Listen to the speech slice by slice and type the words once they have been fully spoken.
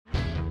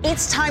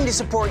It's time to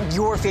support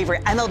your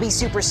favorite MLB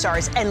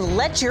superstars and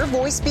let your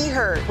voice be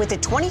heard with the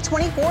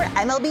 2024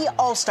 MLB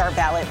All-Star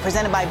Ballot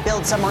presented by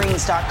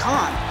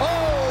BuildSubmarines.com.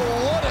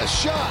 Oh, what a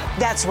shot!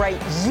 That's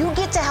right. You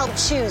get to help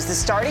choose the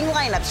starting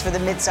lineups for the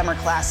Midsummer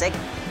Classic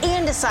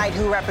and decide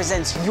who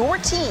represents your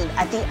team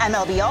at the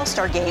MLB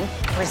All-Star Game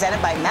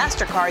presented by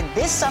MasterCard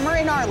this summer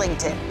in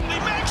Arlington. He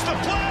makes the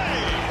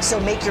play! So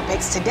make your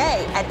picks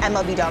today at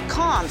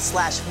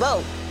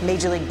MLB.com/vote.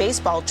 Major League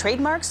Baseball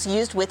trademarks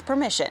used with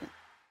permission.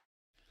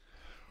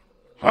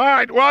 All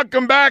right,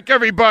 welcome back,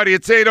 everybody.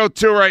 It's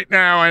 8:02 right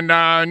now, and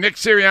Nick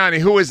Sirianni,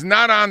 who is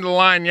not on the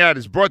line yet,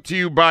 is brought to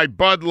you by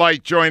Bud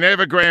Light. Join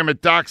Ava Graham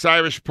at Doc's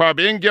Irish Pub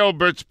in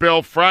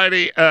Gilbertsville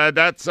Friday.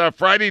 That's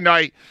Friday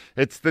night.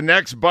 It's the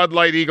next Bud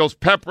Light Eagles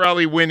pep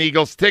rally. Win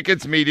Eagles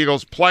tickets, meet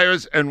Eagles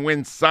players, and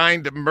win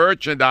signed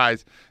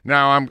merchandise.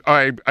 Now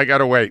I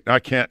gotta wait. I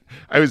can't.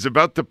 I was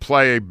about to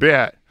play a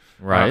bit.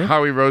 Right.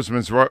 Howie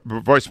Roseman's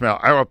voicemail.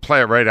 I will play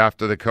it right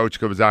after the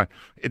coach comes on.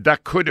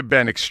 That could have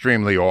been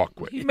extremely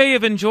awkward. He may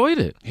have enjoyed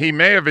it. He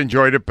may have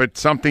enjoyed it, but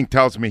something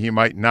tells me he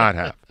might not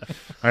have.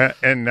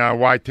 And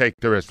why take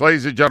the risk?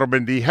 Ladies and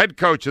gentlemen, the head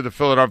coach of the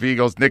Philadelphia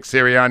Eagles, Nick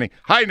Sirianni.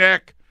 Hi,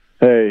 Nick.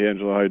 Hey,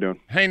 Angelo. How you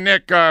doing? Hey,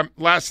 Nick.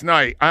 Last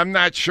night, I'm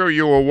not sure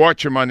you were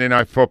watching Monday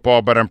Night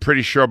Football, but I'm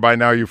pretty sure by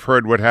now you've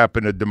heard what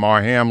happened to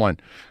Damar Hamlin.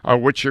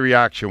 What's your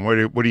reaction?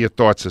 What are your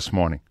thoughts this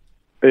morning?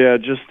 Yeah,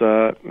 just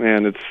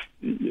man,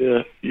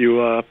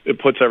 it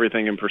puts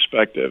everything in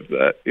perspective.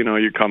 That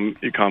you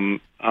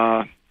come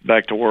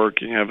back to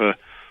work and you have a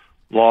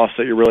loss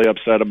that you're really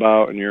upset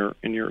about, and you're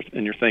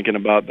thinking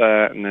about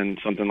that, and then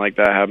something like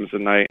that happens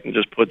at night, and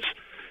just puts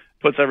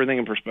everything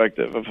in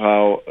perspective of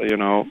how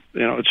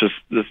it's just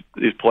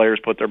these players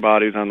put their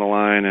bodies on the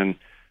line, and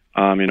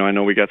I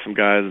know we got some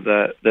guys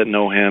that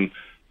know him,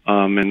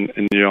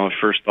 and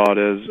first thought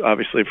is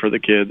obviously for the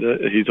kid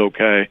that he's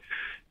okay.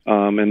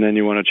 And then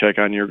you want to check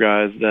on your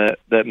guys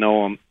that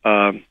know him.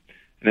 And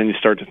then you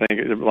start to think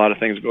a lot of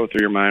things go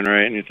through your mind,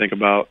 right? And you think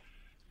about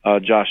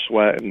Josh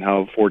Sweat and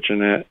how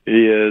fortunate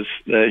he is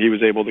that he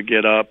was able to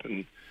get up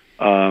and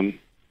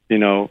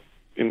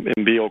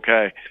be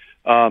okay.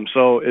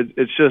 So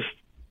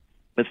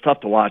it's tough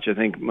to watch. I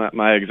think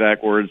my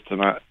exact words to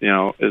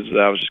is that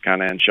I was just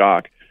kind of in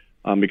shock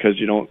because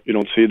you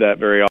don't see that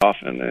very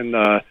often,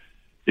 and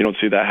you don't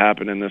see that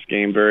happen in this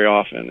game very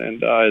often,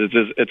 and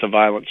it's a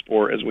violent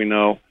sport, as we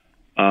know.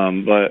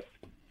 But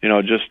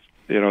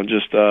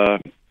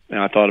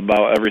I thought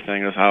about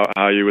everything as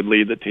how you would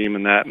lead the team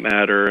in that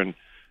matter, and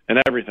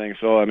everything.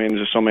 So I mean,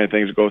 just so many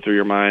things go through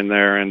your mind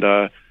there, and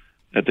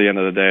at the end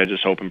of the day, I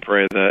just hope and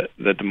pray that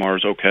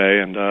Damar's okay,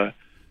 and that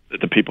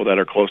the people that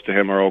are close to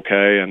him are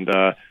okay, and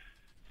that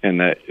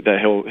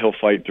he'll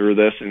fight through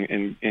this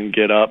and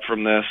get up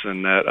from this,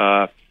 and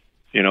that.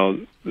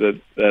 That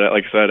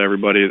like I said,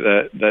 everybody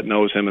that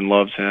knows him and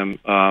loves him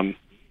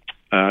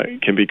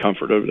can be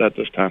comforted at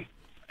this time.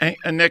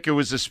 And Nick, it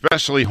was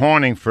especially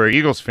haunting for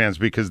Eagles fans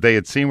because they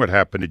had seen what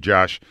happened to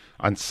Josh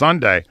on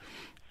Sunday.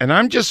 And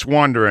I'm just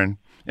wondering,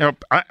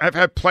 I've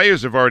had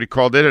players have already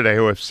called in today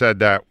who have said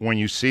that when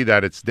you see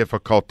that, it's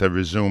difficult to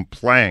resume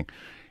playing.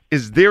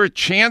 Is there a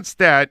chance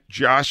that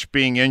Josh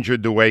being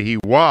injured the way he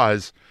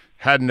was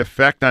had an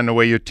effect on the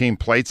way your team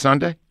played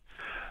Sunday?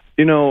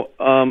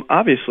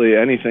 Obviously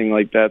anything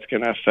like that's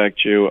going to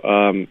affect you.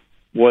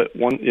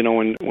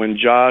 When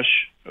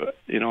Josh,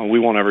 we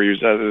won't ever use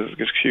that as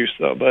an excuse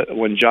though, but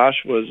when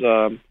Josh was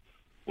on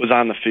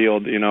the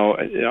field,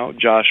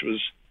 Josh was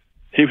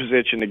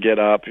itching to get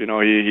up, he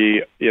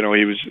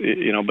was,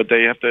 but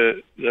they have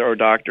to, our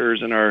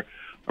doctors and our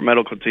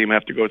medical team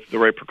have to go through the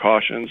right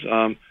precautions.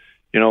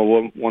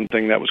 One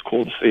thing that was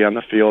cool to see on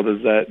the field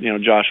is that,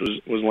 Josh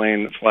was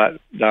laying flat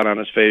down on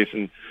his face,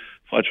 and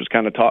Fletch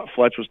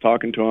was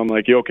talking to him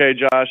like, "You okay,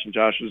 Josh?" And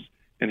Josh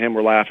and him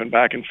were laughing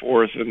back and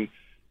forth, and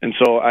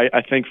so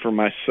I think for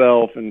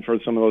myself and for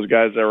some of those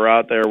guys that were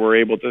out there, we're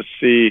able to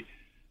see,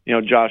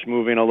 Josh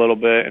moving a little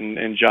bit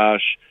and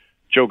Josh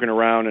joking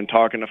around and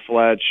talking to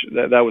Fletch.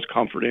 That was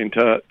comforting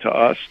to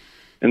us,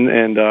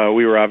 and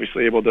we were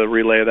obviously able to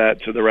relay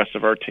that to the rest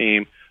of our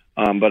team.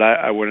 But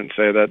I wouldn't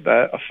say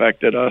that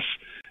affected us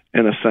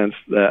in a sense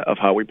of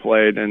how we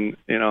played, and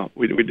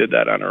we did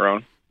that on our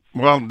own.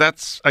 Well,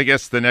 that's, I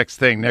guess, the next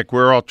thing, Nick.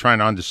 We're all trying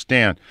to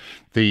understand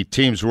the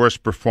team's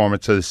worst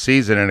performance of the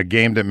season in a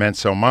game that meant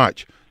so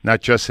much,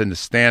 not just in the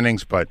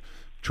standings, but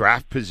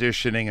draft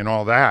positioning and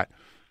all that.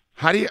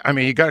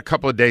 You got a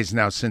couple of days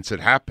now since it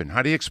happened.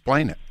 How do you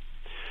explain it?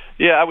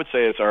 Yeah, I would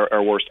say it's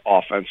our worst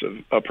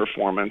offensive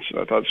performance.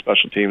 I thought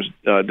special teams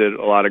did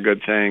a lot of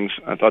good things.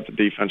 I thought the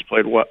defense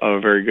played a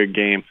very good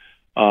game,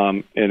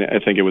 and I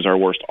think it was our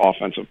worst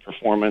offensive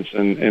performance.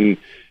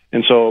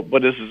 And so,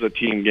 but this is a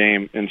team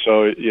game, and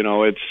so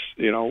it's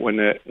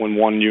when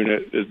one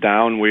unit is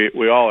down,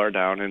 we all are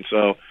down, and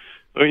so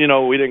we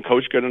didn't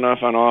coach good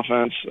enough on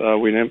offense.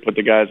 We didn't put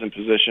the guys in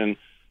position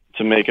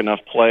to make enough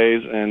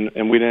plays,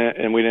 and we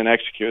didn't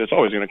execute. It's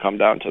always going to come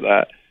down to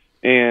that,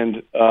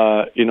 and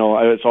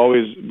it's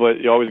always, but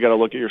you always got to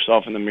look at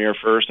yourself in the mirror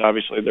first.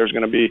 Obviously, there's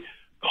going to be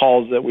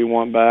calls that we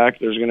want back.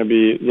 There's going to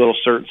be little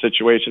certain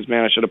situations.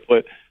 Man, I should have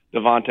put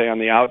Devontae on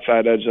the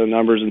outside edge of the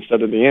numbers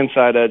instead of the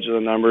inside edge of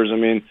the numbers. I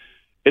mean,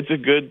 it's a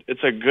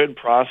good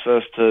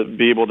process to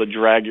be able to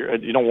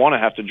you don't want to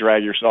have to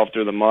drag yourself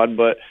through the mud,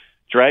 but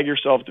drag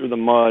yourself through the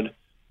mud,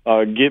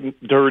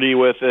 get dirty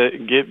with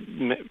it,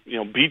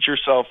 beat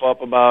yourself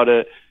up about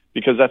it,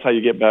 because that's how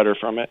you get better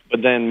from it.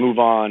 But then move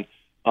on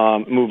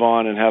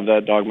and have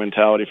that dog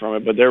mentality from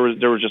it. But there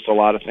was just a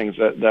lot of things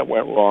that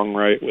went wrong,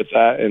 right, with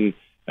that. And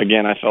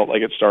again, I felt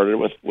like it started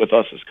with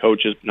us as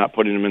coaches not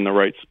putting them in the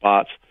right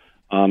spots.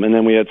 And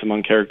then we had some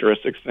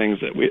uncharacteristic things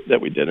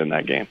that we did in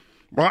that game.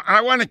 Well,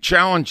 I want to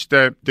challenge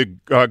the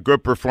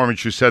good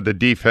performance you said the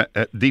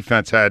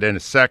defense had in a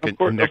second.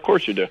 Of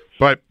course you do.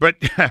 But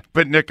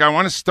Nick, I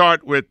want to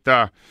start with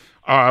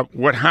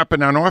what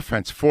happened on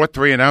offense. 4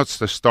 3-and-outs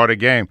to start a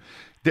game.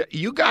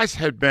 You guys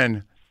had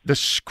been the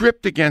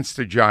script against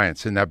the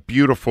Giants in that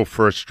beautiful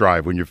first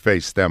drive when you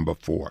faced them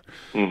before.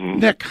 Mm-hmm.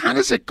 Nick, how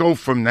does it go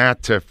from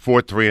that to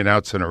 4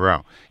 3-and-outs in a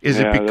row? Is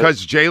it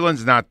because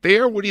Jalen's not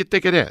there? What do you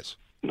think it is?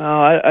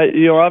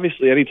 No,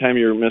 obviously, anytime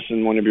you're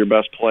missing one of your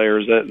best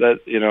players,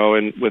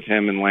 and with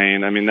him and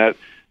Lane, I mean that,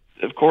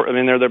 of course, I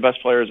mean they're their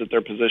best players at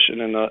their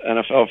position in the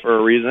NFL for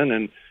a reason,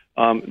 and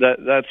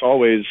that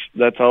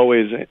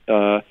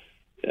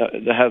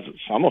has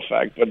some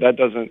effect, but that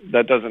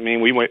doesn't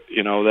mean we went,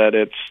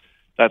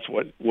 that's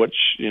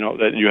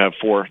that you have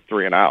 4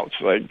 3-and-outs.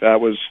 Like that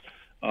was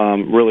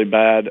really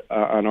bad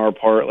on our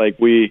part. Like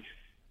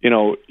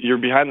you're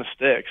behind the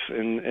sticks,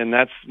 and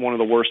that's one of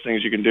the worst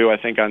things you can do. I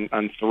think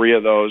on 3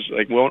 of those,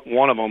 like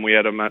one of them we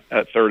had them at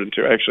 3rd and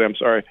 2. Actually, I'm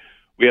sorry,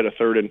 we had a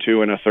 3rd and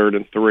 2 and a 3rd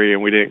and 3,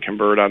 and we didn't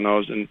convert on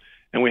those, and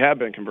we have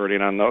been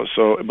converting on those.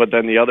 So, but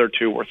then the other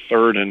 2 were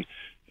 3rd and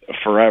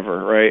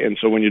forever, right? And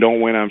so when you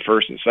don't win on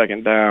 1st and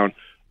 2nd down,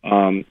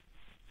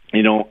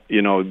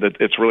 that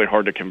it's really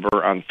hard to convert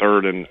on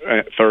 3rd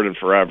and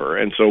forever.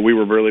 And so we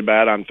were really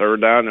bad on 3rd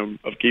down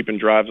of keeping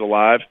drives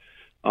alive.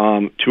 2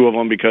 of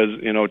them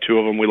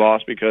we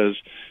lost because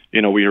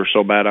we were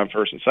so bad on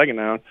 1st and 2nd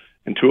down,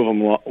 and 2 of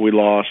them we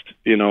lost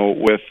I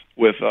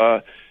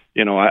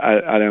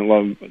didn't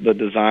love the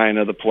design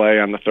of the play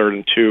on the 3rd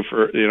and 2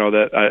 for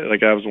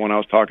that was the one I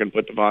was talking,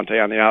 put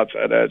Devontae on the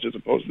outside edge as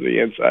opposed to the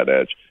inside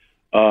edge,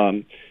 but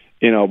on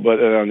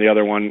the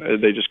other one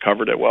they just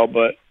covered it well,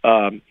 but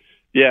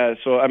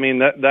so I mean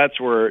that's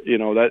where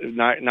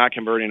that not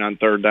converting on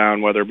 3rd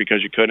down, whether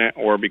because you couldn't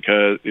or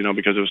because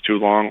because it was too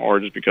long or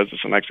just because of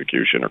some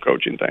execution or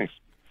coaching things.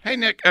 Hey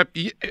Nick,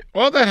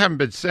 all that having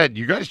been said,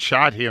 you guys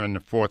shot here in the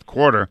 4th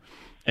quarter,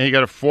 and you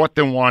got a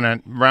 4th and 1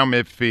 around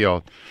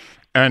midfield,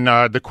 and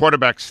the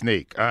quarterback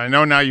sneak. I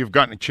know now you've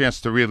gotten a chance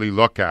to really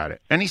look at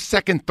it. Any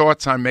second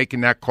thoughts on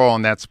making that call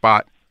in that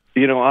spot?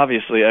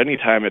 Obviously,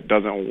 anytime it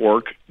doesn't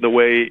work the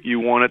way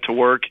you want it to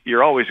work,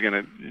 you're always going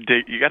to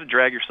you got to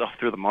drag yourself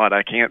through the mud.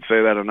 I can't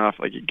say that enough.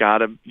 Like you got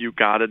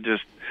to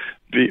just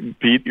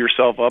beat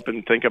yourself up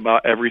and think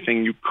about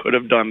everything you could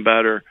have done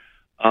better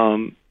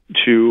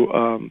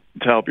to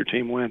help your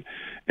team win.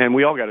 And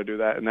we all got to do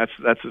that, and that's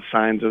the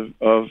signs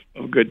of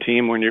a good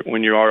team when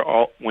you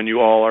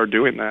all are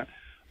doing that.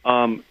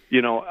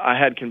 I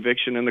had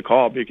conviction in the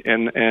call,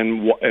 and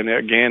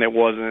again, it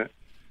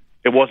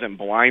wasn't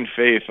blind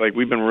faith. Like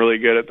we've been really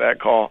good at that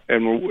call,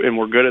 and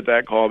we're good at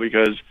that call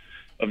because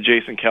of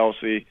Jason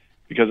Kelsey,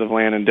 because of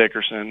Landon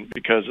Dickerson,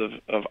 because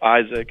of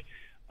Isaac,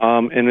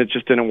 and it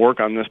just didn't work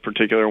on this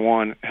particular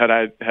one. Had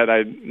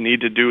I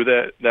need to do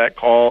that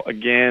call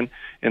again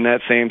in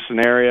that same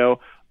scenario,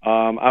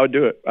 I would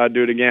do it. I'd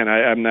do it again.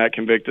 I'm not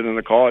convicted in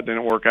the call. It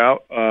didn't work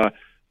out,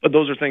 but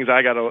those are things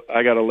I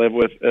gotta live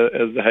with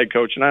as the head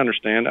coach, and I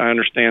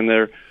understand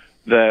that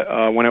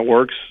when it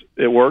works,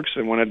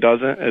 and when it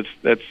doesn't,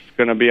 it's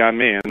going to be on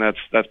me, and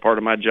that's part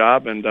of my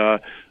job. And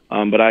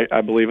but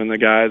I believe in the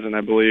guys, and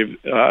I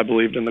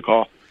believed in the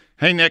call.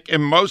 Hey Nick,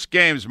 in most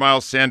games,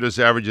 Miles Sanders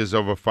averages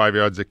over 5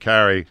 yards a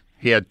carry.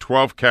 He had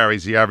 12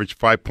 carries. He averaged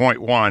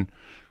 5.1.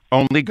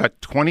 Only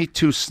got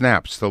 22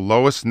 snaps, the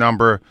lowest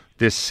number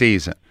this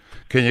season.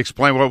 Can you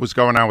explain what was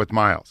going on with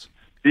Miles?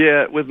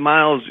 Yeah, with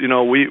Miles, he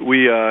was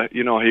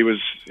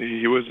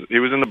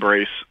in the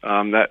brace.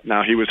 That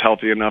now he was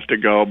healthy enough to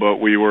go, but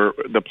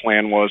the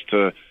plan was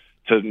to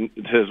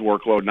his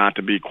workload not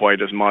to be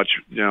quite as much,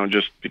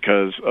 just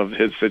because of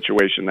his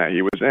situation that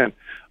he was in.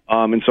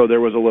 And so there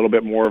was a little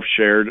bit more of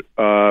shared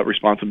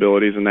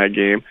responsibilities in that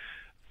game,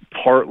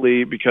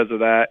 partly because of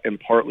that, and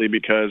partly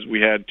because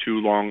we had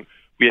two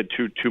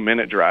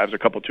 2-minute drives, a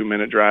couple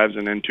 2-minute drives,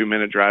 and then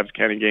 2-minute drives.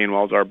 Kenny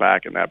Gainwell's our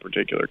back in that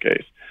particular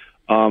case.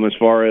 As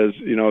far as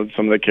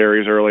some of the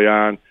carries early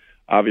on,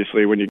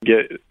 obviously when you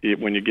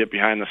get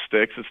behind the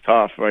sticks, it's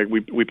tough. Like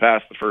we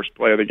passed the first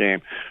play of the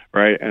game,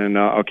 right? And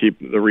I'll keep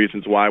the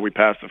reasons why we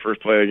passed the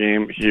first play of the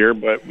game here,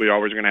 but we're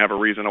always going to have a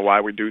reason of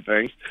why we do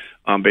things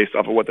based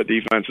off of what the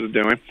defense is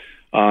doing.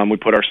 We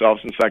put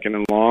ourselves in 2nd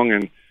and long,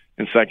 and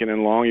in 2nd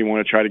and long, you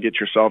want to try to get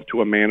yourself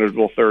to a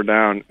manageable 3rd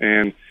down,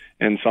 and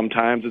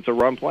sometimes it's a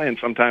run play, and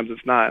sometimes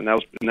it's not. And that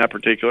was in that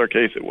particular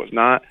case, it was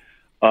not.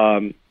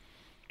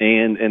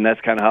 And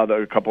that's kind of how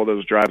a couple of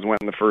those drives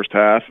went in the first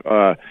half.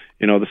 The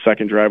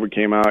second drive we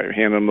came out,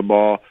 handed them the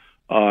ball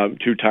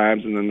 2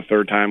 times, and then the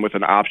third time with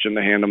an option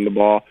to hand them the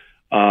ball.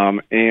 So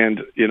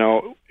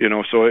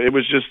it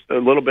was just a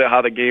little bit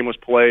how the game was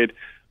played,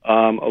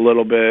 a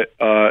little bit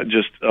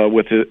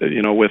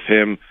with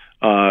him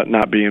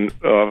not being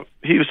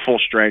he was full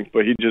strength,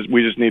 but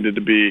we just needed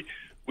to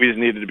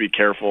be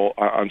careful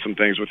on some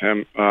things with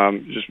him,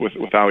 just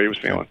with how he was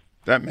feeling.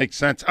 That makes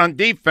sense. On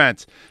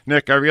defense,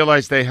 Nick, I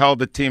realize they held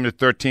the team to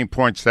 13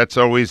 points. That's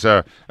always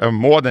a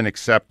more than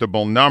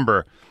acceptable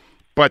number.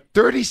 But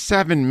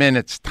 37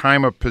 minutes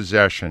time of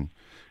possession,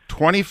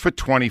 20 for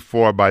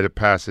 24 by the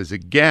passes,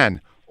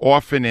 again,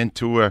 often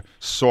into a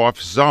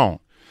soft zone.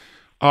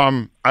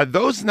 Are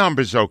those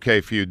numbers okay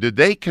for you? Did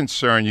they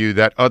concern you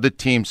that other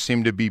teams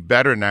seem to be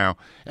better now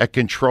at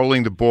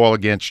controlling the ball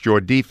against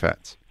your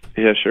defense?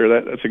 Yeah,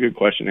 sure. That's a good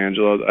question,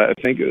 Angelo. I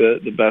think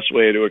the best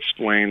way to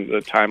explain the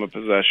time of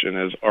possession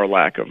is our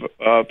lack of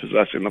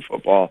possessing the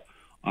football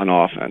on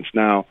offense.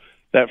 Now,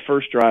 that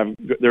first drive,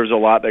 there's a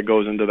lot that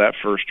goes into that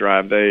first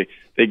drive. They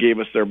gave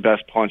us their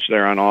best punch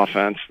there on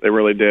offense. They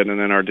really did, and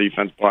then our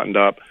defense buttoned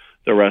up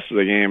the rest of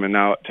the game. And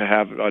now to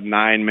have a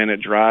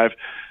 9-minute drive,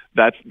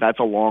 that's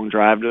a long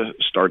drive to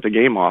start the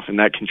game off, and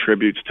that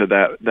contributes to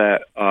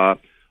that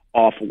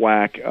off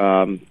whack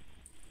time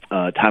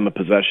of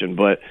possession.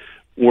 But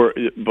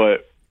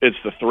it's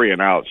the 3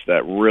 and outs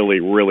that really,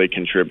 really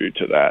contribute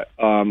to that.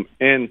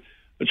 And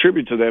a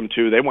tribute to them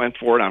too. They went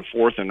for it on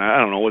 4th and I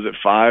don't know, was it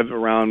 5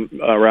 around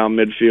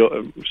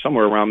midfield,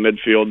 somewhere around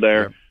midfield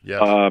there.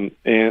 Yeah. Yes.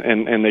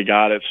 And they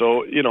got it.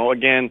 So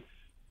again,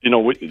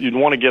 you'd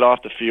want to get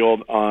off the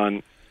field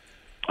on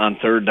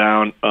 3rd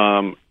down.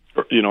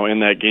 In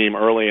that game,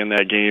 early in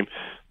that game,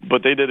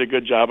 but they did a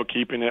good job of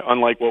keeping it.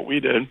 Unlike what we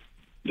did,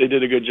 they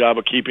did a good job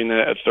of keeping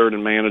it at 3rd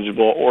and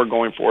manageable, or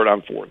going for it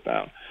on 4th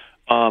down.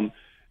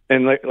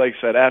 And like I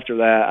said, after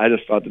that, I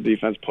just thought the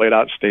defense played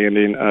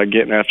outstanding,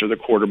 getting after the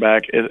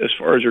quarterback. As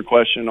far as your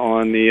question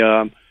on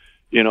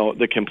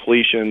the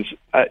completions,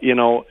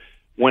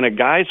 when a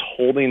guy's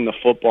holding the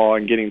football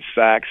and getting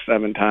sacked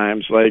 7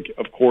 times,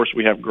 of course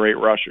we have great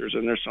rushers,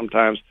 and there's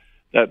sometimes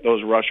that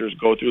those rushers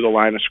go through the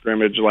line of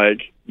scrimmage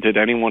did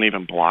anyone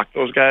even block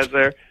those guys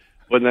there?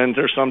 But then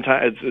there's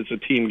sometimes it's a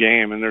team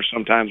game, and there's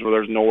sometimes where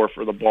there's nowhere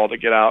for the ball to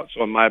get out.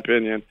 So in my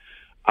opinion,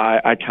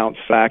 I count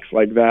sacks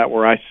like that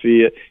where I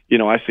see it.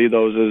 I see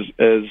those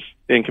as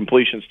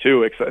incompletions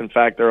too. In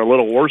fact, they're a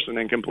little worse than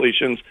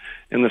incompletions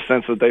in the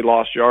sense that they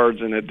lost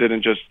yards and it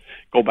didn't just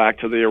go back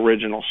to the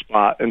original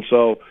spot. And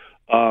so,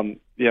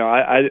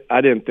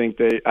 I didn't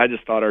think I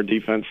just thought our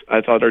defense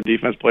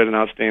played an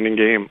outstanding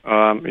game,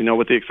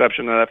 with the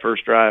exception of that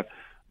first drive.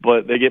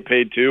 But they get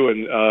paid too,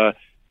 and,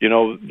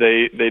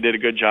 they did a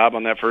good job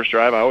on that first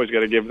drive. I always got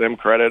to give them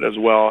credit as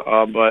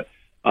well. But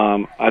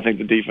I think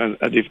the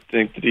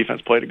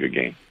defense played a good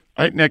game.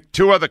 All right, Nick,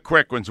 2 other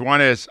quick ones. One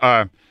is,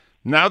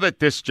 now that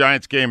this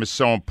Giants game is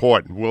so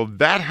important, will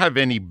that have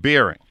any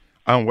bearing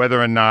on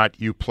whether or not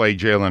you play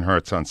Jalen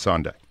Hurts on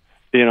Sunday?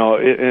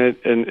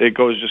 It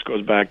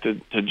goes back to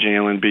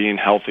Jalen being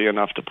healthy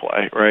enough to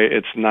play, right?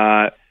 It's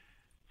not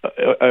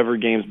every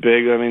game's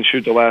big. I mean,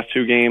 the last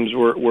 2 games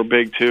were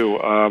big too.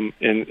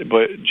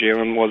 But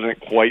Jalen wasn't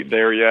quite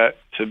there yet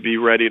to be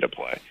ready to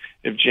play.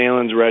 If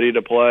Jalen's ready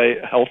to play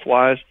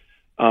health-wise,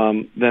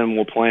 then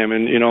we'll play him.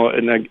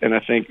 And I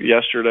think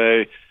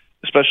yesterday,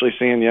 especially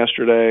seeing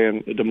yesterday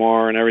and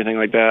DeMar and everything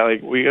like that,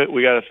 we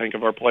got to think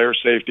of our player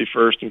safety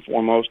first and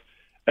foremost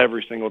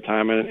every single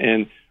time.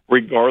 And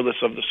regardless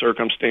of the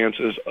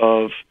circumstances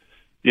of,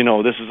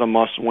 this is a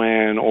must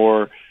win,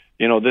 or,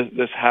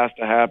 this has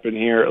to happen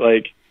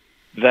here.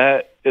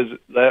 That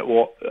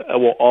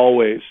will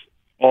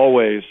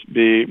always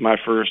be my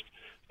first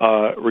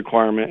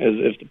requirement,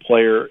 is if the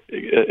player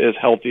is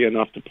healthy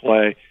enough to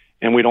play,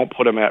 and we don't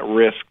put him at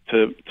risk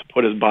to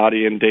put his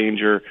body in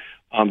danger,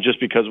 just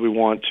because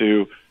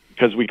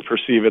we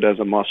perceive it as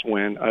a must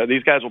win.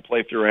 These guys will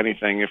play through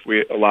anything if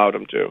we allowed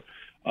them to.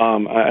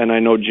 And I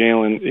know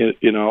Jalen,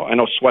 I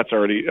know Sweat's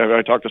already,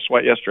 I talked to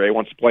Sweat yesterday, he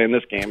wants to play in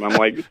this game. I'm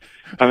like,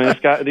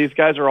 these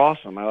guys are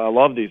awesome. I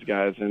love these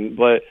guys.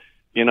 But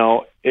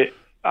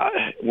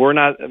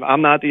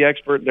I'm not the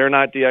expert. They're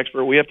not the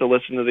expert. We have to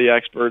listen to the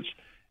experts,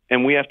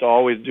 and we have to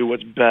always do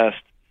what's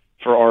best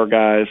for our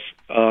guys,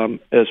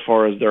 as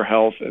far as their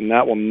health. And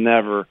that will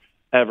never,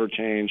 ever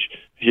change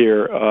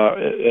here,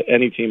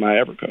 any team I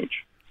ever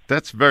coach.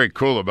 That's very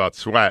cool about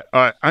Sweat.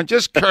 I'm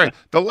just curious.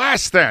 The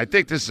last thing, I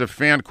think this is a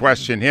fan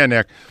question here,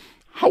 Nick.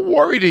 How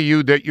worried are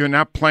you that you're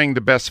not playing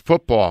the best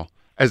football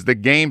as the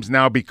games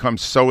now become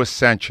so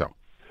essential?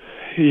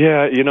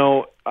 Yeah,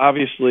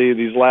 obviously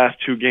these last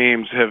 2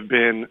 games have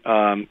been,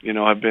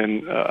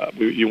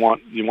 you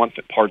want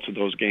the parts of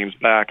those games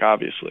back,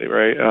 obviously,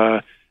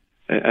 right?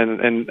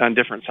 And on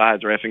different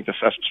sides, right? I think the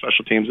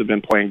special teams have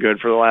been playing good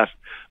for the last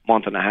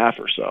month and a half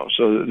or so.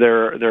 So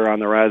they're on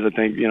the rise. I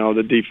think,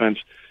 the defense,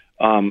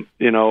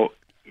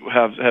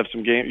 have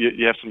some game.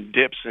 You have some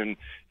dips, and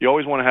you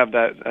always want to have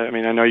that. I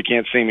mean, I know you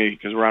can't see me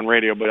because we're on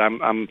radio, but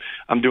I'm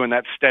doing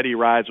that steady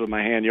rise with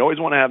my hand. You always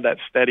want to have that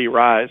steady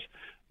rise,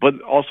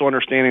 but also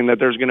understanding that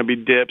there's going to be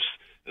dips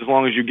as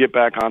long as you get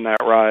back on that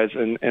rise.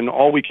 And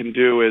all we can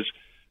do is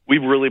we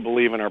really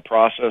believe in our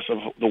process of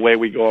the way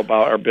we go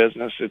about our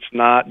business. It's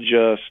not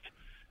just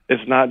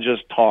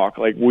talk.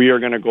 Like, we are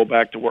going to go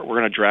back to work. We're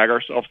going to drag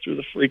ourselves through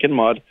the freaking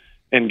mud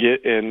and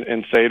get in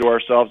and say to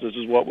ourselves, this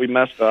is what we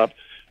messed up.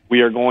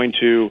 We're going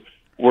to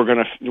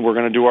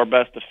do our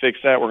best to fix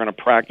that. We're going to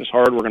practice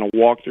hard. We're going to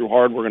walk through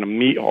hard. We're going to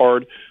meet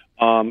hard.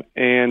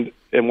 And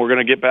we're going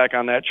to get back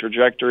on that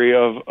trajectory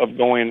of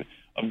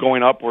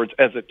going upwards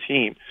as a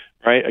team.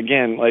 Right?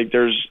 Again, like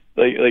you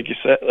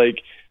said,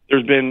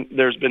 there's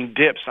been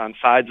dips on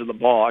sides of the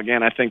ball.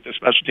 Again, I think the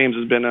special teams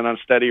has been on a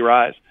steady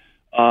rise.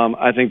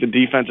 I think the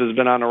defense has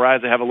been on a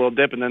rise. They have a little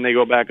dip and then they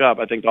go back up.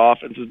 I think the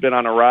offense has been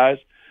on a rise,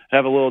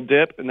 have a little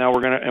dip, and now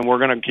we're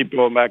gonna keep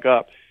going back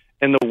up.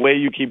 And the way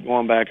you keep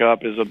going back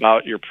up is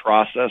about your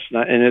process.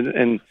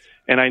 And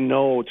I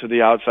know to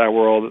the outside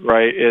world,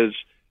 right,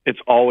 it's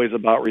always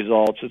about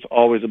results. It's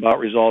always about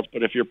results.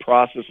 But if your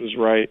process is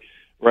right,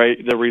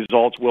 the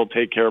results will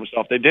take care of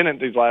themselves. They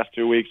didn't these last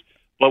 2 weeks,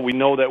 but we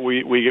know that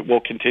we will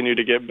continue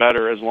to get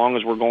better as long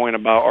as we're going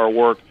about our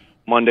work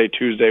Monday,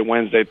 Tuesday,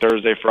 Wednesday,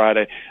 Thursday,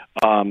 Friday,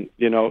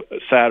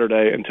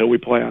 Saturday until we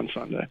play on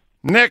Sunday.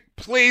 Nick,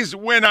 please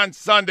win on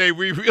Sunday.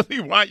 We really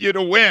want you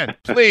to win.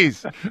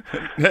 Please. All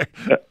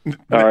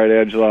right,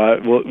 Angela.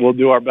 We'll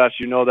do our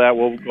best. You know that.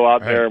 We'll go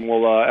out there and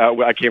we'll.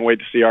 I can't wait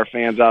to see our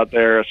fans out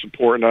there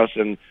supporting us,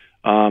 and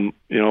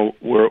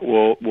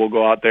we'll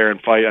go out there and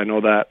fight. I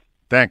know that.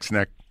 Thanks,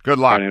 Nick. Good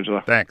luck. Right,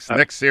 Angela. Thanks.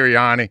 Nick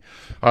Sirianni.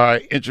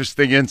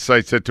 Interesting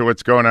insights into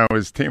what's going on with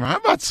his team. How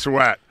about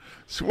Sweat?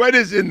 Sweat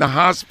is in the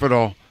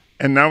hospital,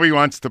 and now he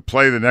wants to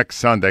play the next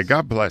Sunday.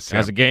 God bless him.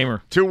 As a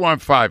gamer.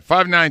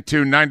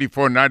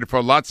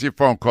 215-592-9494. Lots of your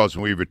phone calls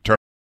when we return.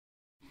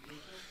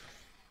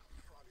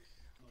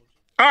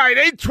 All right,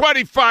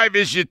 8:25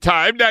 is your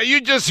time. Now,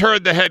 you just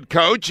heard the head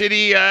coach, and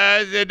he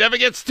it never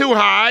gets too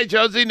high.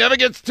 Josie never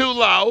gets too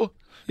low.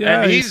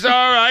 Yeah, and he's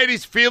all right.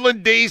 He's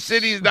feeling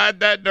decent. He's not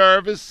that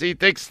nervous. He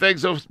thinks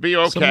things will be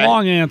okay. Some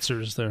long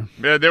answers there.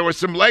 Yeah, there were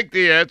some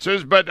lengthy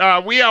answers, but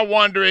we are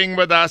wondering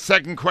with our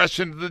second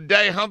question of the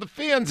day how the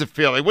fans are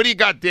feeling. What do you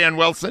got, Dan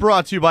Wilson?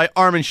 Brought to you by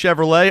Armin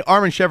Chevrolet.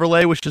 Armin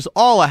Chevrolet wishes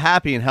all a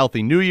happy and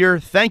healthy new year.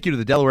 Thank you to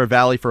the Delaware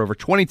Valley for over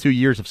 22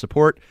 years of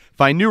support.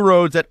 Find new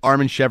roads at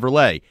Armin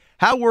Chevrolet.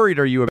 How worried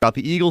are you about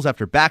the Eagles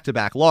after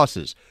back-to-back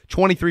losses?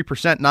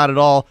 23% not at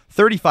all,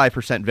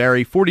 35%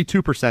 very,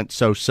 42%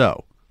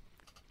 so-so.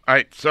 All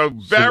right, so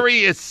Very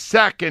is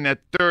second at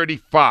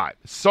 35.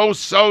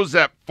 So-so's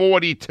at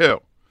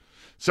 42.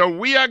 So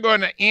we are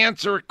going to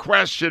answer a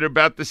question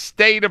about the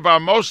state of our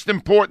most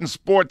important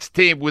sports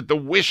team with the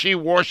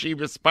wishy-washy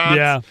response.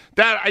 Yeah.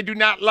 That I do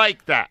not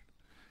like that.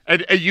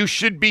 And you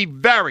should be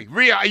very.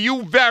 Rhea, are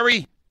you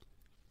very?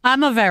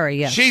 I'm a very,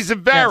 yes. She's a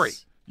very.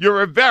 Yes.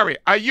 You're a very.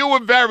 Are you a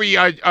very?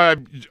 Dan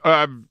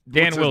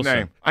what's Wilson. His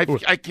name? I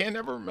can't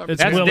ever remember.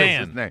 That's Willie.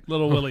 Dan. His name.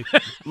 Little Willie.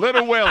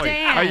 Little Willie.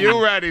 Dan. Are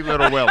you ready,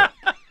 Little Willie?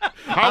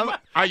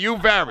 Are you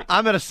very?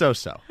 I'm at a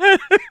so-so. All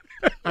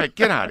right,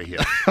 get out of here.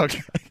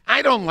 Okay.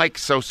 I don't like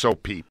so-so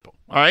people.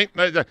 All right?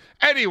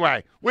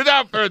 Anyway,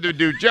 without further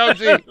ado,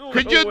 Josie,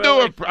 could you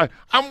do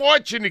I'm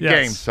watching the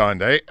game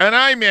Sunday, and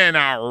I'm in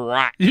a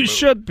rock You mood.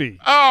 should be.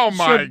 Oh,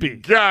 my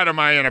God, am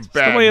I in a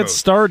bad mood. The way it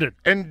started.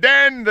 And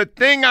then the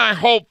thing I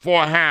hope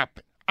for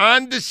happened.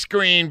 On the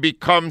screen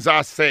becomes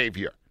our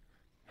savior,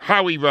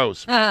 Howie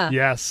Roseman.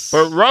 Yes.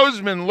 But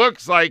Roseman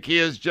looks like he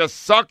has just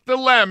sucked a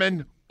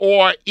lemon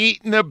or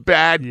eaten a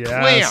bad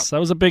clam. Yes, that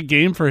was a big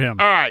game for him.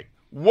 All right.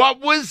 What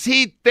was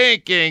he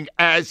thinking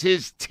as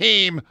his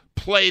team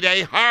played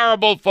a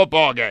horrible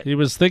football game? He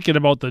was thinking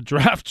about the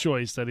draft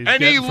choice that he's and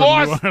getting he from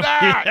lost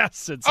that.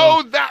 Yes, that's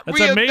a that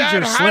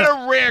major slip. had to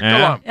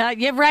rankle him.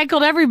 You've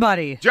rankled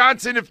everybody.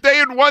 Johnson, if they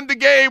had won the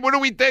game, what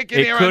are we thinking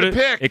here on the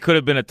pick? It could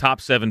have been a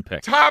top 7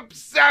 pick. Top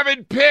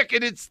 7 pick,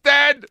 and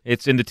instead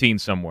it's in the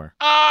teens somewhere.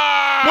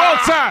 Well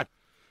said.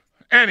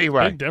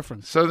 Anyway, big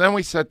difference. So then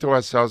we said to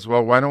ourselves,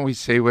 well, why don't we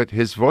see what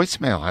his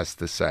voicemail has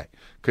to say?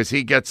 Because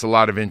he gets a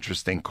lot of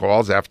interesting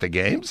calls after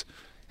games,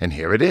 and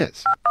here it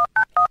is.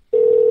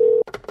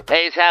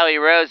 Hey, it's Howie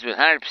Roseman,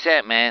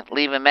 100%, man.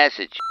 Leave a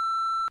message.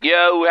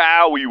 Yo,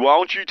 Howie, why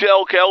don't you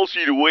tell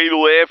Kelsey to wait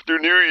till after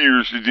New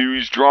Year's to do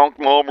his drunk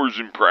mummers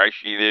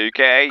impression,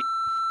 okay?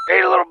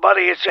 Hey, little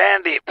buddy, it's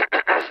Andy.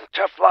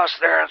 Tough loss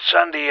there on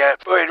Sunday.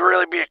 Boy, it'd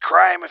really be a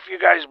crime if you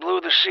guys blew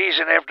the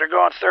season after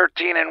going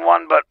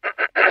 13-1, but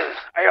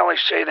I only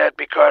say that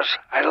because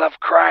I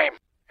love crime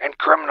and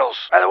criminals.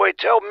 By the way,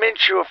 tell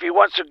Minshew if he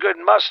wants a good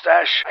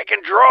mustache, I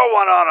can draw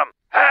one on him.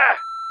 Ha!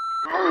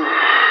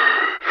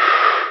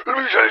 Let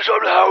me tell you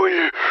something,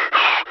 Howie.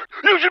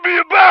 You should be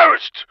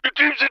embarrassed. Your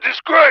team's a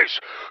disgrace.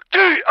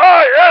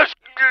 D-I-S...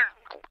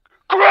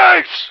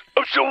 Grace!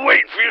 I'm still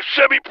waiting for your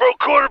semi-pro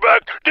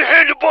quarterback to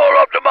hand the ball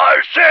off to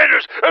Myers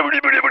Sanders. I'm going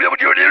to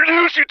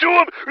introduce you to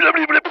him.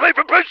 I'm going to play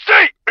for Penn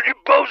State. And your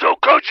bozo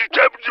coach is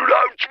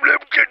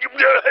Get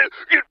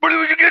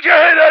your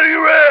head out of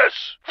your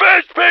ass.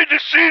 Fans paid to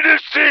see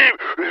this team.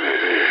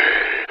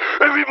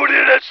 Everybody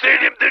in that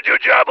stadium did your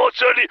job on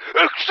Sunday,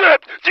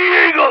 except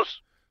the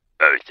Eagles.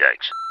 Oh,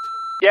 thanks.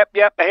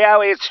 Yep. Hey,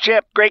 Howie, it's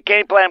Chip. Great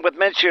game plan with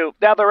Minshew.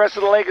 Now the rest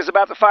of the league is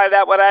about to find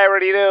out what I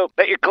already knew,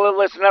 that you're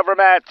clueless and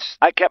overmatched.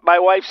 I kept my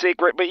wife's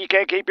secret, but you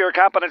can't keep your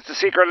incompetence a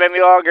secret any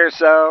longer,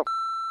 so...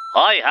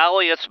 Hi,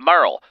 Howie, it's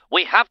Merle.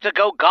 We have to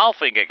go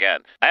golfing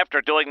again.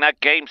 After doing that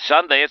game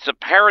Sunday, it's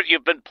apparent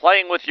you've been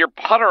playing with your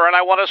putter, and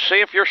I want to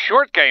see if your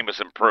short game has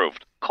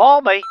improved.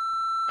 Call me.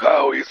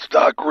 Howie, it's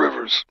Doc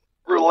Rivers.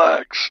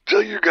 Relax.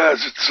 Tell your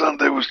guys that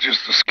Sunday was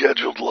just a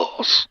scheduled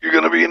loss. You're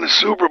going to be in the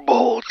Super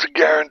Bowl. It's a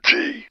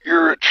guarantee.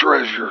 You're a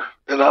treasure,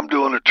 and I'm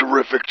doing a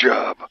terrific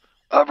job.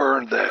 I've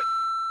earned that.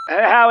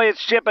 Hey, Howie,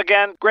 it's Chip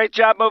again. Great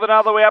job moving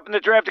all the way up in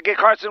the draft to get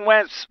Carson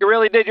Wentz. You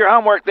really did your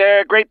homework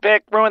there. Great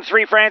pick. Ruined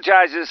 3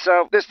 franchises.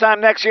 So this time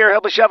next year, he'll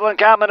be shoveling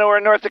cow manure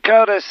in North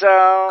Dakota,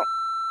 so...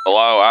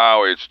 Hello,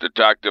 Howie. It's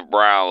Detective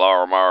Brown,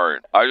 Laura Murray.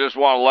 I just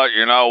want to let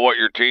you know what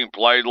your team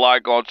played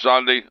like on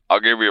Sunday. I'll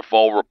give you a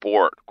full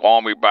report.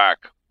 Call me back.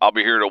 I'll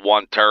be here till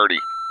 1:30.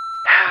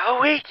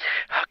 Howie?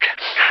 Okay.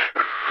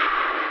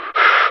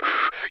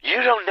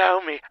 You don't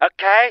know me,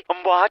 okay?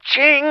 I'm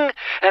watching,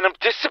 and I'm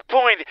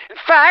disappointed. In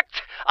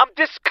fact, I'm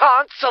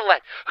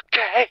disconsolate,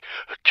 okay?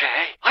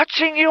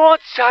 Watching you on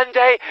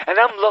Sunday, and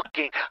I'm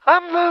looking,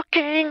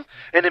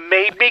 and it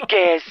made me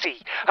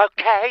gassy,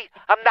 okay?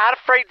 I'm not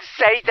afraid to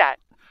say that.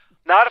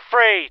 Not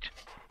afraid.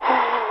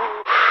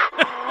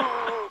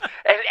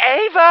 And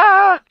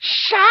Ava,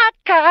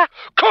 Shaka,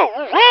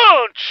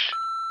 Crunch.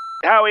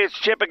 Howie, it's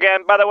Chip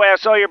again. By the way, I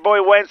saw your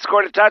boy Wentz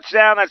scored a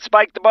touchdown. I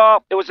spiked the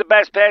ball. It was the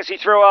best pass he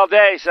threw all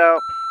day, so...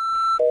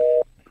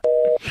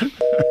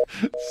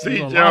 See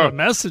a lot Joe of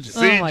messages.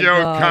 See Oh, my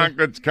Joe God.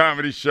 Conklin's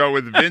comedy show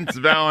with Vince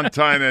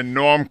Valentine and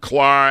Norm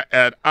Clark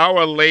at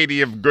Our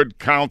Lady of Good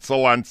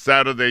Counsel on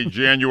Saturday,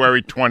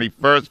 January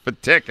 21st. For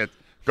tickets,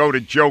 go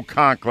to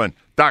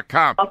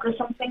joeconklin.com.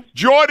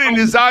 Jordan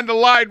is on the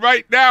line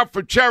right now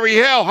for Cherry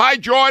Hill. Hi,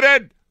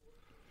 Jordan.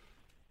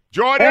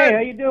 Jordan. Hey, how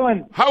you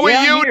doing? How Yeah, are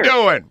I'm you here.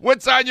 doing?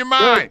 What's on your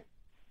mind?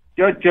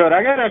 Good.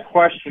 I got a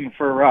question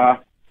for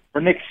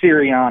Nick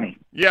Sirianni.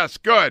 Yes,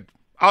 good.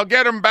 I'll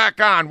get him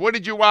back on. What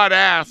did you want to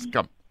ask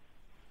him?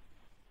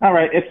 All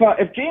right, if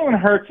Jalen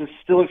Hurts is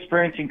still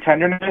experiencing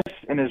tenderness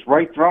in his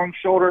right throwing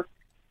shoulder,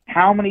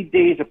 how many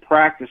days of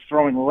practice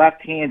throwing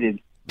left-handed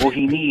will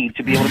he need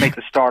to be able to make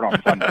the start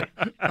on Sunday?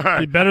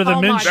 Be better than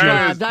Oh, my Minshew.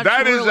 God. That's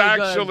That is really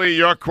good. actually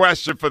your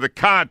question for the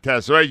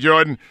contest, right,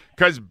 Jordan?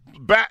 Because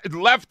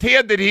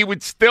left-handed, he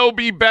would still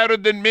be better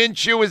than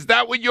Minshew. Is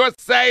that what you're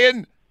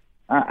saying?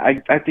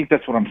 I think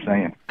that's what I'm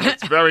saying.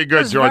 It's very good,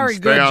 That's Jordan. very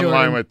Stay good, online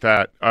Jordan. with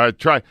that.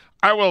 Try.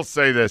 I will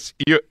say this.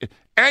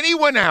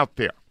 Anyone out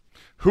there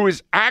who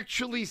is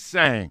actually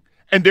saying,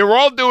 and they're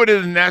all doing it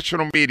in the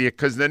national media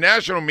because the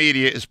national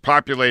media is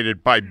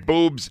populated by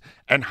boobs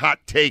and hot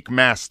take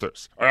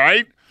masters, all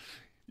right?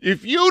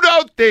 If you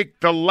don't think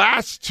the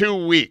last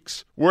 2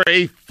 weeks were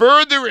a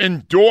further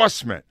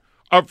endorsement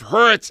of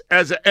Hurts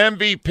as an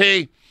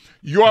MVP,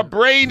 your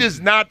brain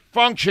is not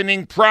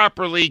functioning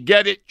properly.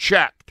 Get it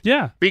checked.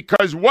 Yeah.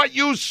 Because what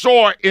you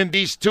saw in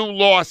these 2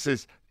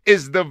 losses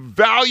is the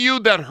value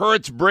that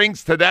Hurts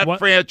brings to that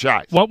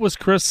franchise. What was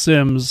Chris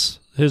Sims,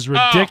 his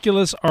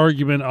ridiculous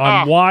argument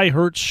on why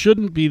Hurts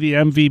shouldn't be the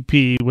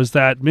MVP was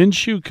that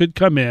Minshew could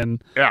come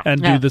in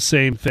and do the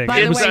same thing.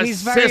 By the way,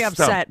 he's very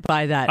upset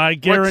by that. I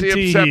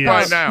guarantee he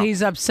is.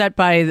 He's upset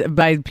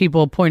by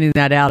people pointing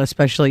that out,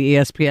 especially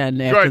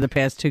ESPN after Good. the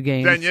past 2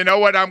 games. Then you know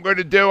what I'm going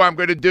to do? I'm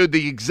going to do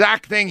the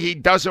exact thing he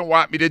doesn't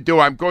want me to do.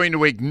 I'm going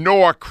to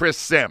ignore Chris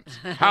Sims.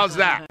 How's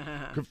that?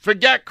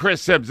 Forget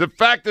Chris Sims. The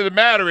fact of the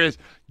matter is,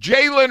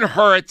 Jalen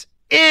Hurts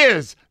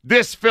is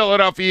this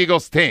Philadelphia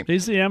Eagles team.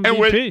 He's the MVP. And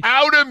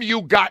without him,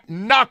 you got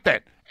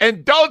nothing.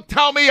 And don't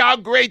tell me how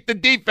great the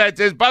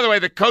defense is. By the way,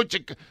 the coach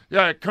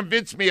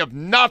convinced me of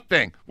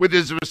nothing with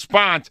his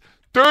response.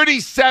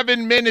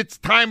 37 minutes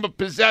time of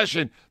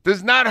possession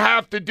does not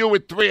have to do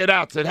with 3 and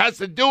outs. It has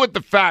to do with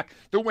the fact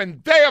that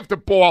when they have the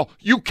ball,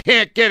 you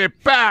can't get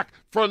it back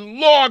for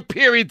long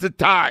periods of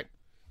time.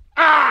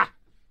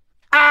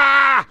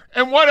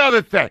 And one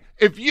other thing.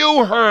 If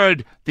you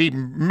heard the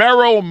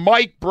Merrill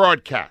Mike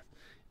broadcast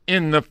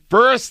in the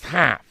first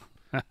half,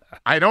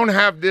 I don't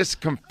have this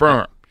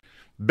confirmed,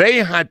 they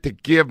had to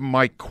give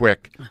Mike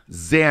Quick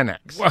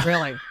Xanax.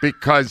 Really?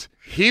 Because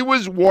he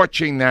was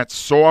watching that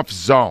soft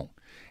zone,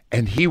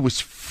 and he was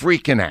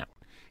freaking out.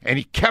 And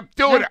he kept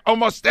doing it.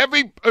 Almost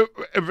every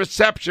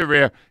reception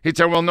there, he'd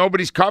say, well,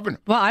 nobody's covering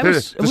him. Well,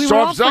 the we were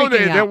all soft zone,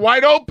 freaking they're out.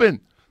 wide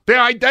open. They're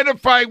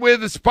identifying where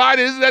the spot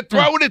is, they're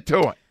throwing it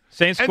to him.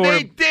 Saints And scored.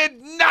 they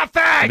did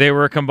nothing. They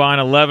were combined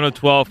 11 of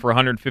 12 for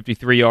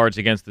 153 yards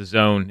against the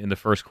zone in the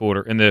first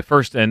quarter, in the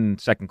first and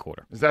second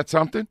quarter. Is that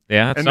something?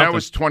 Yeah, that's and something. that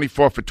was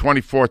 24 for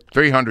 24,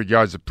 300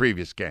 yards the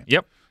previous game.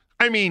 Yep.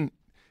 I mean,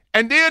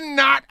 and they're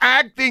not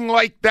acting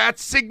like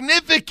that's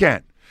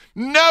significant.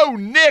 No,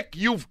 Nick,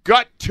 you've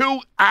got to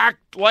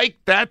act like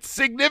that's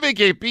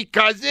significant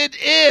because it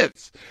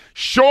is.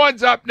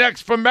 Sean's up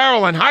next from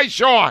Maryland. Hi,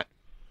 Sean.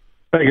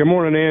 Hey, good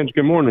morning, Ange.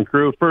 Good morning,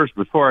 crew. First,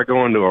 before I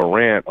go into a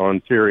rant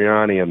on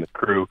Sirianni and the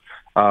crew,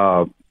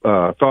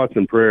 thoughts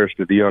and prayers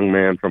to the young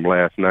man from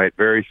last night.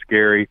 Very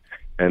scary,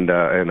 and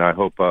I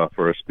hope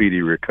for a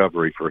speedy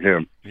recovery for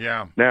him.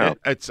 Yeah. Now,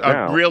 it's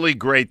really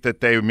great that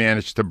they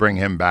managed to bring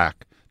him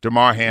back,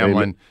 Damar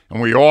Hamlin,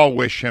 and we all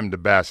wish him the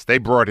best. They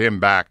brought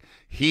him back.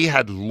 He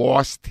had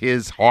lost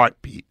his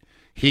heartbeat.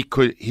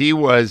 He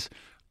was,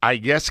 I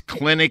guess,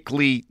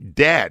 clinically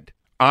dead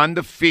on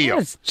the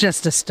field. It's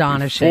just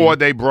astonishing. Before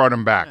they brought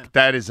him back.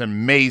 That is an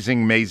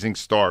amazing, amazing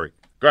story.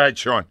 Go ahead,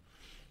 Sean.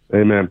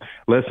 Amen.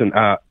 Listen,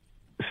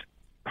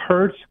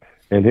 Hurts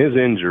and his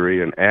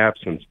injury and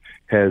absence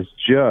has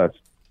just,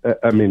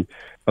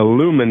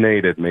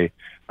 illuminated me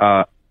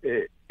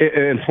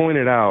and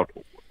pointed out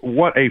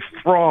what a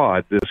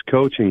fraud this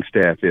coaching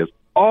staff is.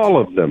 All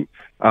of them.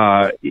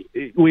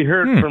 We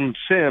heard from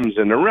Sims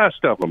and the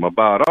rest of them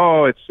about,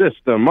 it's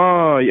system.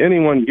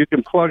 Anyone, you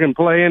can plug and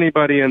play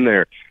anybody in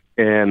there.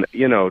 And, to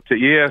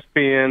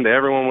ESPN, to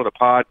everyone with a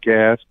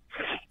podcast,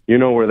 you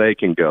know where they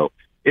can go.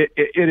 It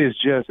is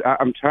just,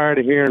 I'm tired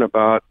of hearing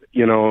about,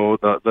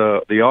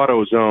 the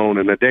auto zone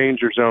and the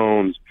danger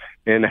zones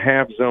and the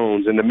half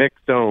zones and the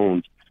mixed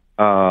zones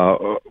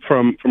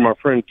from our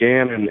friend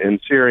Gannon and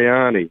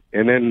Sirianni.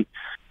 And then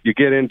you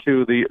get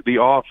into the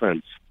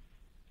offense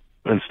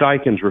and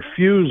Steichen's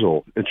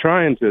refusal and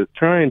trying to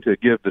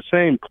give the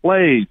same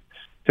plays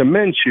to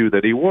Minshew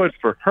that he would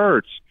for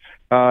Hurts.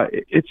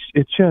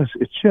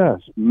 It's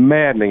just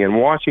maddening. And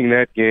watching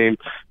that game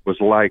was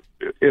like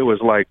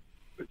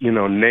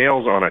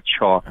nails on a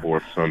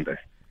chalkboard Sunday.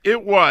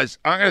 It was.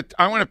 I'm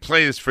gonna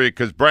play this for you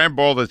because Brian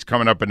Balder's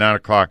coming up at 9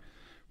 o'clock.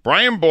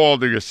 Brian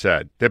Balder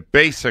said that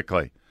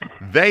basically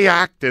they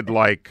acted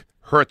like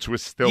Hurts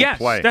was still playing.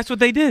 Yes, that's what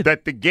they did.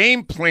 That the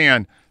game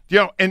plan,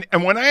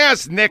 and when I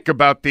asked Nick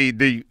about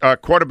the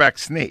quarterback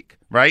sneak,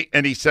 right,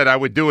 and he said I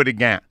would do it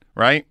again,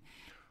 right?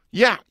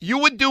 Yeah, you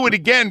would do it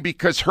again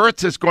because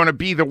Hurts is going to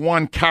be the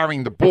one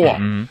carrying the ball.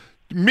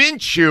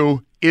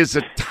 Minshew is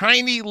a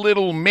tiny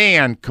little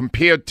man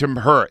compared to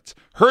Hurts.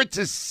 Hurts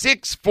is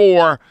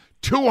 6'4",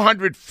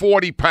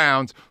 240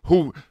 pounds,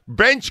 who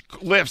bench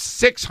lifts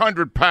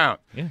 600 pounds.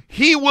 Yeah.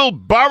 He will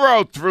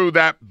burrow through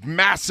that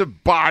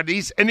massive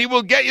bodies, and he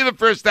will get you the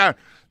first down.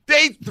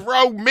 They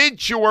throw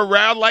Minshew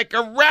around like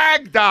a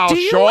rag doll,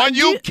 Sean.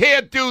 You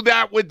can't do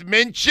that with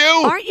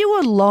Minshew. Aren't you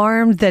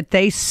alarmed that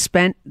they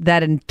spent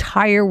that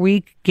entire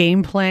week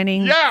game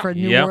planning for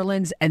New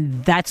Orleans,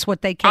 and that's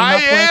what they came up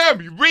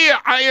with?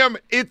 I am.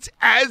 It's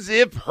as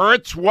if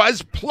Hurts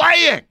was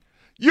playing.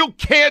 You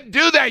can't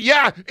do that.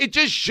 Yeah, it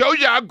just shows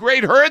you how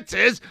great Hurts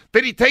is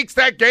that he takes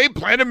that game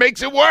plan and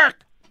makes it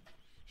work.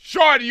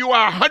 Sean, you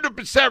are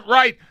 100%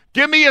 right.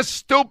 Give me a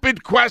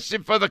stupid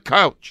question for the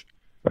coach.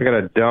 I got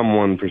a dumb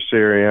one for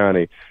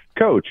Sirianni.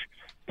 Coach,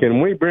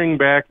 can we bring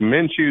back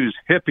Minshew's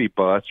hippie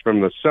bus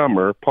from the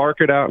summer,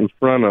 park it out in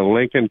front of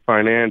Lincoln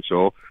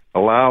Financial,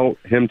 allow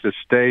him to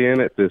stay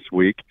in it this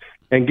week,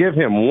 and give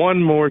him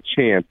one more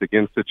chance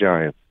against the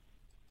Giants?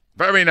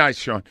 Very nice,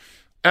 Sean.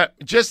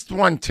 Just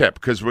one tip,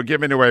 because we're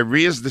giving away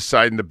Rhea's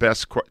deciding the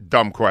best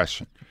dumb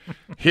question.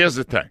 Here's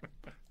the thing.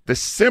 The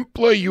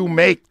simpler you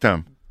make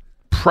them,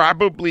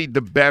 probably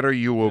the better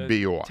you will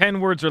be off. 10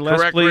 words or less,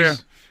 correct, please. Rhea?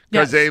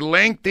 Because a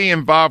lengthy,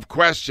 involved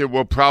question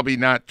will probably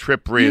not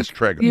trip Rhea's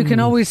trigger. You can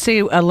always see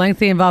a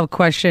lengthy, involved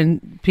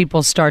question,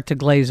 people start to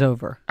glaze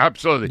over.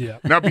 Absolutely. Yeah.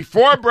 Now,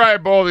 before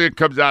Brian Baldier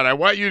comes out, I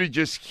want you to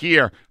just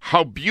hear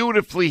how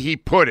beautifully he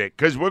put it,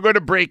 because we're going to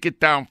break it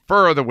down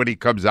further when he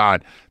comes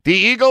on. The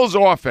Eagles'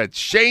 offense,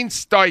 Shane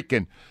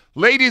Steichen.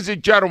 Ladies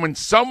and gentlemen,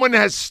 someone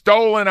has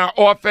stolen our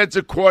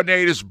offensive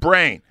coordinator's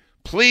brain.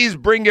 Please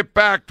bring it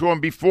back to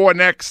him before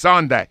next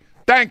Sunday.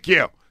 Thank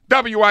you.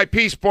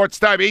 WIP Sports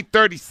Time,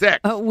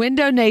 8:36.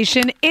 Window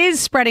Nation is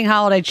spreading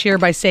holiday cheer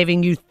by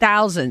saving you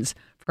thousands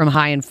from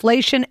high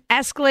inflation,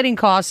 escalating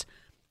costs,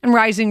 and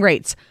rising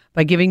rates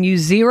by giving you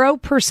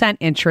 0%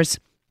 interest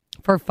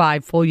for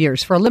 5 full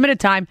years. For a limited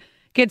time,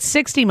 get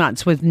 60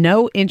 months with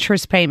no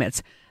interest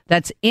payments.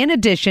 That's in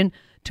addition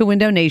to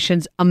Window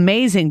Nation's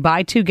amazing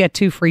buy two, get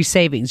two free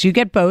savings. You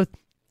get both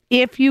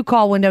if you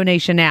call Window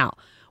Nation now.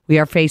 We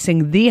are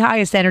facing the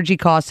highest energy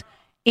costs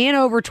in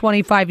over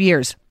 25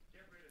 years.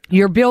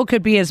 Your bill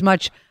could be as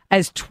much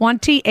as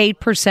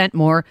 28%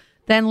 more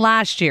than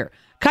last year.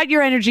 Cut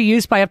your energy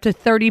use by up to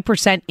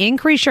 30%,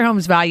 increase your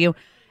home's value,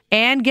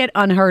 and get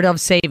unheard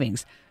of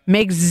savings.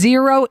 Make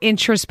 0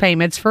 interest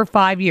payments for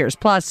 5 years.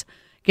 Plus,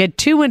 get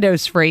 2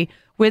 windows free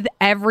with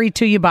every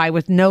 2 you buy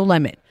with no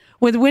limit.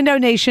 With Window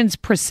Nation's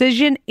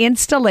precision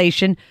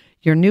installation,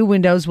 your new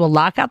windows will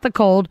lock out the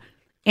cold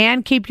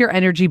and keep your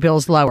energy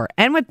bills lower.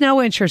 And with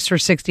no interest for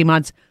 60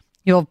 months,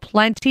 you'll have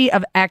plenty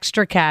of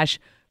extra cash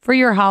for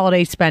your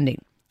holiday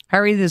spending.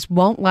 Hurry, this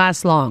won't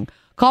last long.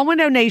 Call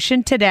Window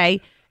Nation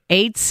today,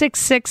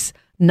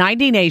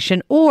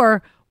 866-90NATION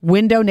or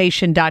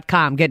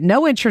windownation.com. Get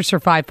no interest for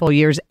 5 full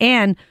years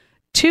and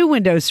 2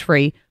 windows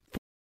free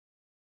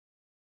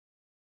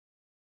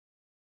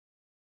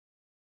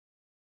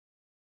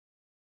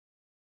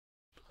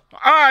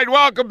All right,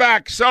 welcome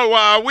back.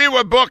 So we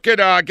were booking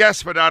a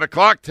guest for 9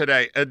 o'clock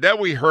today, and then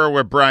we heard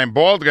what Brian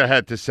Baldinger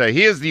had to say.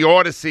 He is the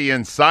Odyssey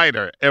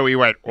insider, and we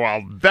went,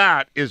 well,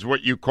 that is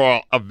what you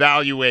call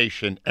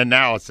evaluation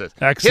analysis.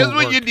 Excellent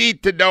Here's what you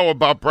need to know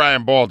about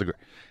Brian Baldinger.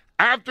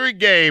 After a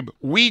game,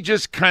 we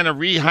just kind of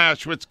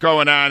rehash what's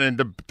going on, and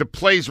the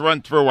plays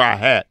run through our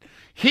head.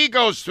 He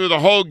goes through the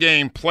whole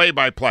game play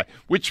by play,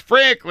 which,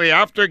 frankly,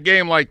 after a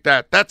game like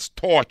that, that's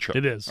torture.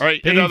 It is. All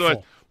right? Painful. In other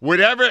words,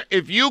 whatever,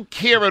 if you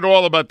care at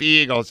all about the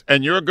Eagles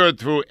and you're going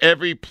through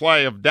every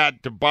play of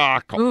that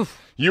debacle,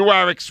 you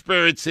are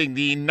experiencing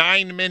the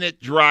 9-minute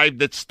drive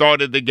that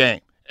started the game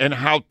and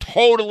how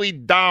totally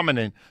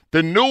dominant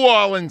the New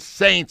Orleans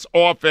Saints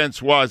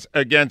offense was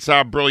against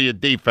our brilliant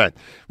defense.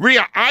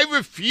 Rhea, I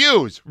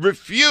refuse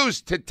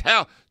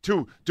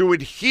to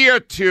adhere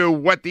to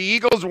what the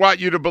Eagles want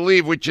you to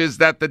believe, which is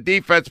that the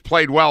defense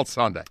played well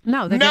Sunday.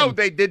 No,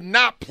 they did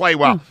not play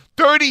well.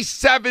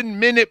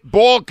 37-minute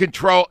ball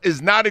control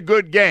is not a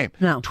good game.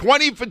 No.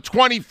 20 for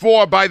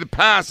 24 by the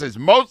passes,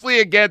 mostly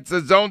against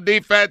the zone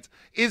defense,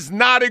 is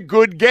not a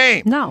good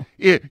game. No.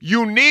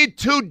 You need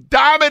to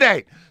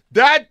dominate.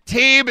 That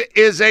team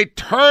is a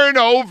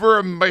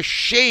turnover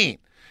machine.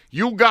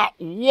 You got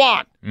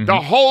one. Mm-hmm.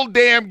 The whole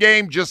damn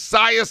game,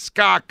 Josiah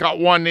Scott got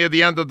one near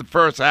the end of the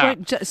first half.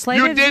 Wait, Slay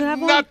You didn't did have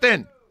one?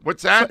 nothing.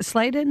 What's that?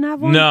 Slay didn't have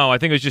one? No, I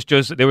think it was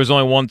just there was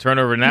only one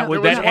turnover, and that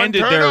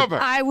ended there.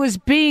 I was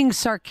being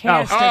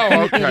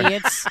sarcastic, you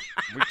idiots.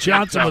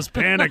 Johnson was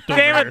panicked over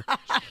there.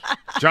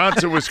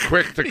 Johnson was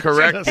quick to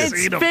correct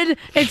it.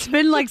 It's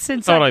been like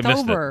since Thought I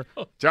missed October.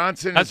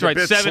 Johnson That's is right, a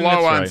bit 7 slow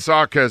minutes on right.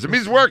 sarcasm.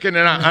 He's working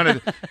on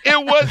it.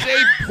 It was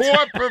a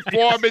poor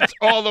performance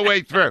all the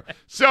way through.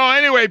 So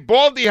anyway,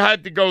 Baldy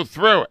had to go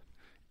through it.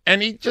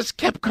 And he just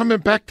kept coming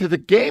back to the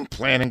game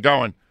plan and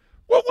going,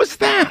 what was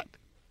that?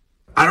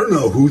 I don't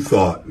know who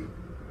thought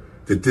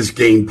that this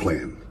game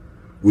plan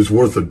was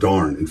worth a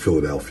darn in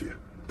Philadelphia,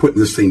 putting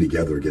this thing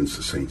together against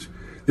the Saints.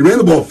 They ran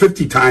the ball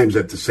 50 times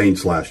at the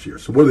Saints last year.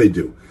 So what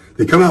do?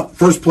 They come out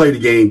first play of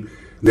the game,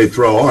 and they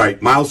throw, all right,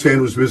 Miles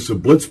Sanders misses a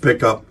blitz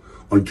pickup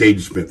on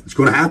Caden Smith. It's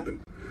going to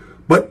happen.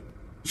 But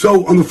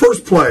so on the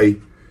first play,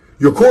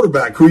 your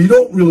quarterback, who you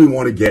don't really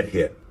want to get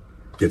hit,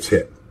 gets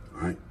hit.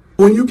 All right.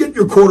 When you get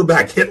your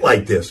quarterback hit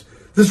like this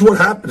is what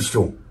happens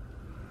to him.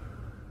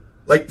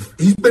 Like,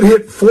 he's been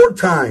hit 4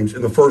 times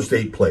in the first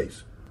 8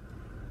 plays.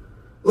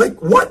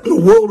 Like, what in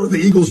the world are the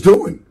Eagles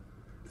doing?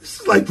 This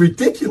is, like,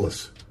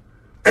 ridiculous.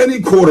 Any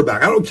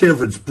quarterback, I don't care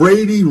if it's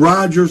Brady,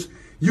 Rodgers,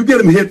 you get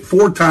them hit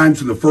 4 times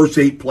in the first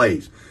 8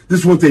 plays. This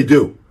is what they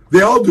do.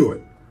 They all do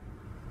it.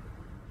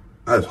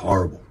 That's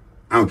horrible.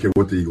 I don't care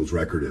what the Eagles'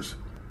 record is.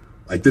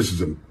 Like, this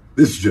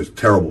is just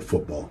terrible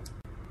football.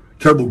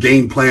 Terrible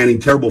game planning,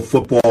 terrible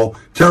football,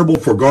 terrible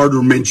for Gardner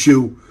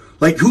Minshew.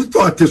 Like, who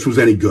thought this was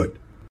any good?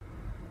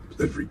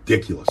 That's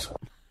ridiculous.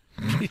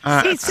 He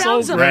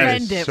sounds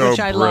offended,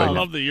 which I love. I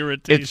love the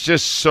irritation. It's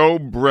just so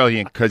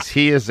brilliant because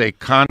he is a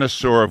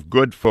connoisseur of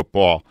good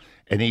football,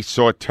 and he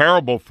saw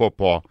terrible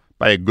football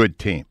by a good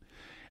team.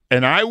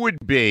 And I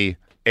would be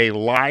a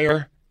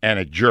liar and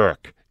a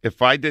jerk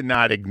if I did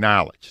not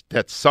acknowledge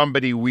that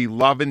somebody we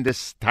love in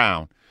this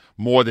town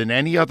more than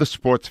any other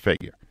sports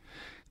figure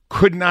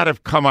could not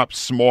have come up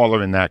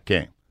smaller in that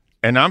game.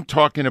 And I'm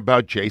talking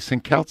about Jason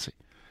Kelce.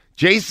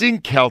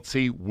 Jason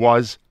Kelce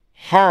was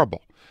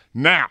horrible.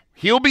 Now,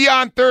 he'll be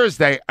on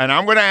Thursday, and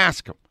I'm going to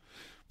ask him,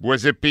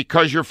 was it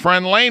because your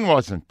friend Lane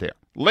wasn't there?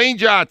 Lane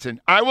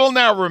Johnson, I will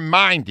now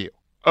remind you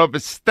of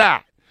a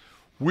stat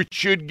which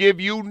should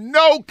give you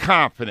no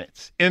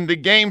confidence in the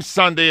game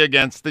Sunday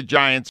against the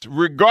Giants,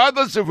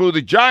 regardless of who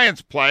the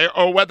Giants play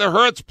or whether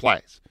Hurts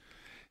plays.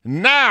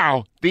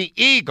 Now, the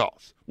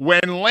Eagles,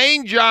 when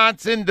Lane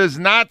Johnson does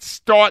not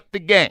start the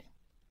game,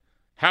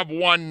 have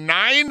won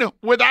 9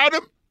 without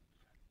him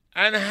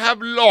and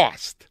have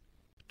lost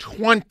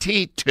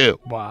 22.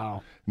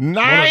 Wow.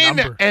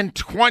 9 and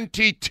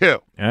 22.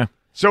 Yeah.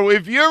 So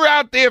if you're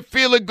out there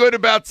feeling good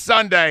about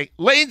Sunday,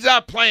 Lane's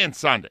not playing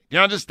Sunday. You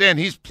understand?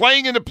 He's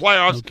playing in the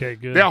playoffs. Okay,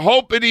 good. They're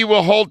hoping he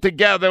will hold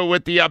together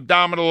with the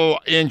abdominal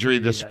injury,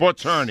 the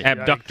sports hernia.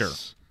 Abductor.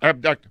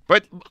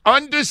 But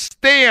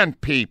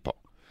understand, people,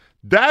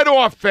 that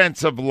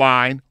offensive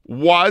line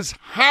was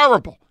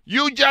horrible.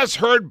 You just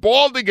heard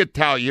Baldinger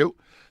tell you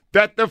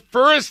that the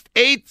first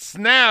 8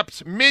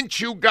 snaps,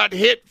 Minshew got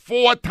hit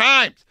 4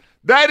 times.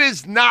 That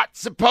is not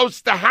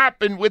supposed to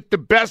happen with the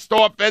best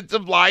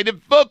offensive line in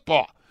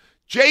football.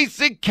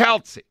 Jason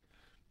Kelce,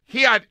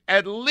 he had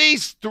at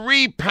least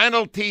 3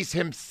 penalties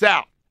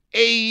himself,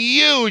 a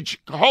huge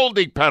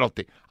holding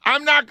penalty.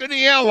 I'm not going to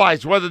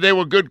analyze whether they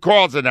were good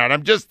calls or not.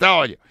 I'm just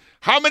telling you.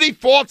 How many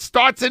false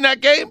starts in that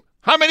game?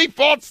 How many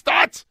false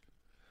starts?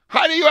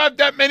 How do you have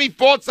that many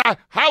false starts?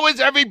 How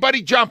is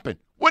everybody jumping?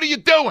 What are you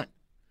doing?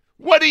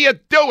 What are you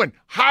doing?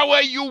 How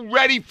are you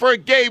ready for a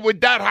game when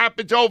that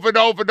happens over and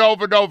over and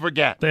over and over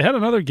again? They had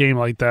another game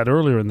like that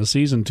earlier in the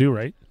season too,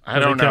 right? I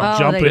don't know.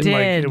 Jumping, they did.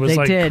 Like, it was they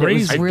like did.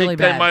 crazy. It was really I think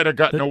bad. they might have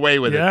gotten away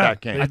with it that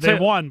game. They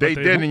won. But They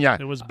didn't yet.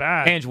 It was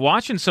bad. And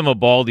watching some of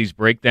Baldy's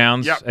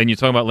breakdowns, and you're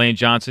talking about Lane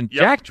Johnson,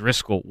 Jack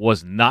Driscoll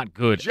was not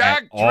good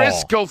Jack at all.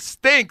 Driscoll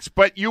stinks,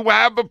 but you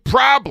have a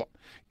problem.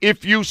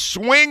 If you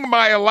swing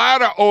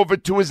Mailata over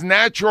to his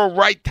natural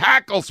right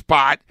tackle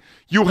spot,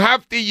 you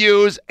have to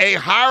use a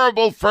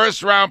horrible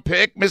first-round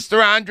pick,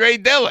 Mr. Andre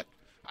Dillon.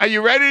 Are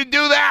you ready to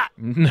do that?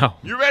 No.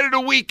 You ready to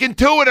weaken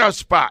two of those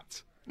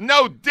spots?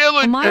 No,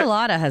 Dillon.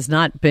 Mailata has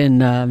not been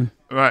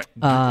right.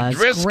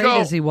 as great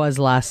as he was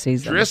last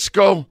season.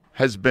 Driscoll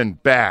has been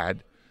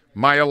bad.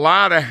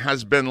 Mailata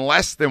has been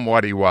less than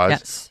what he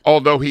was,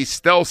 although he's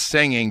still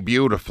singing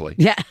beautifully.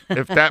 Yeah.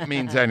 If that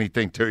means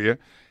anything to you.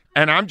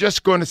 And I'm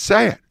just going to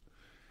say it.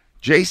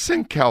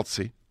 Jason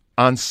Kelce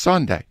on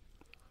Sunday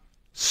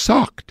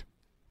sucked.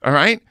 All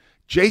right?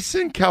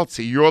 Jason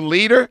Kelce, your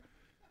leader,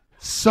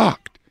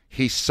 sucked.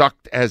 He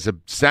sucked as a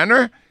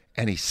center,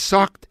 and he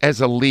sucked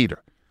as a leader.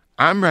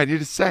 I'm ready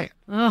to say it.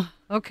 Oh,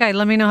 okay.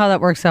 Let me know how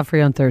that works out for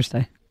you on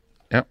Thursday.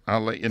 Yep,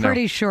 I'll let you know.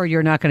 Pretty sure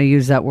you're not going to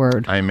use that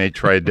word. I may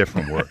try a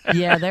different word.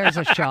 Yeah, there's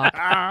a shock.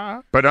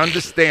 But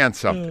understand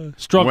something.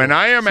 Struggle. When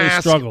I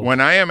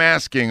am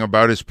asking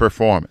about his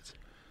performance,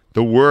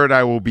 the word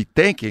I will be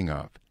thinking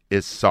of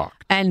is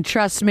suck. And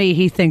trust me,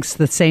 he thinks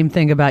the same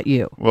thing about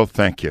you. Well,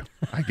 thank you.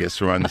 I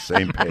guess we're on the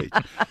same page.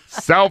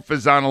 Self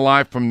is on the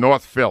line from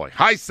North Philly.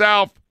 Hi,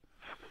 Self.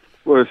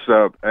 What's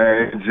up,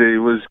 Angie?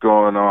 What's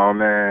going on,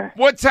 man?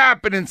 What's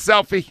happening,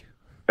 Selfie?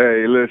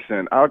 Hey,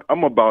 listen,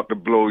 I'm about to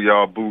blow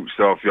y'all boots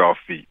off y'all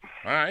feet.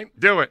 All right,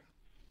 do it.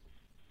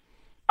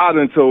 I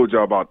done told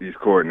y'all about these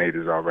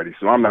coordinators already,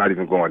 so I'm not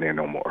even going there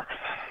no more.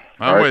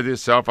 I'm with you,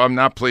 Self. I'm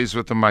not pleased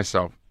with them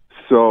myself.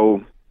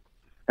 So,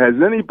 has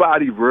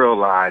anybody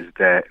realized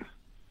that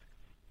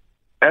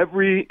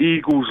every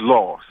Eagles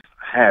loss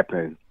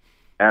happened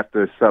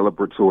after a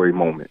celebratory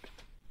moment?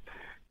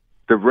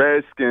 The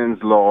Redskins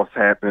loss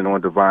happened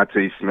on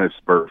Devontae Smith's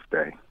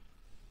birthday,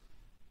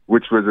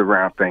 which was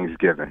around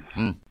Thanksgiving.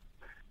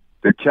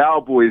 The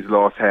Cowboys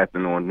loss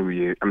happened on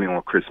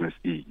on Christmas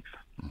Eve.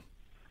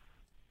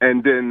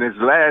 And then this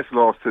last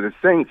loss to the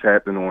Saints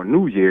happened on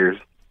New Year's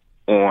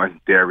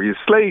on Darius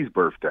Slay's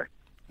birthday.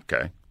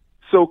 Okay.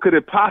 So could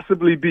it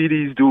possibly be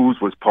these dudes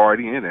was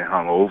partying and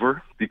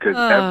hungover? Because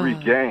every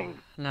game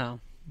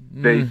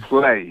they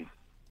play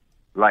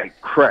like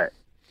crap.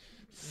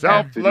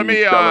 Self, let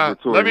me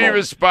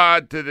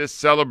respond to this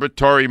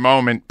celebratory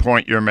moment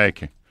point you're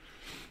making.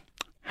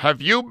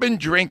 Have you been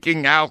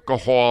drinking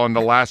alcohol in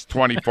the last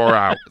 24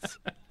 hours?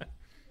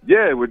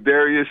 Yeah, with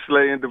Darius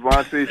Slay and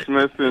Devontae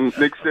Smith and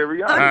Nick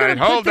Sirianni. I'm going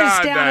to put this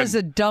down as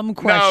a dumb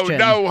question.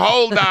 No,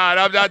 hold on.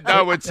 I'm not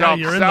done with Self.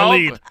 You're in the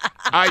lead.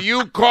 Are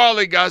you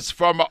calling us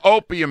from an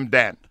opium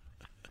den?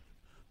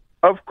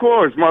 Of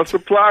course. My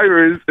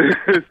supplier is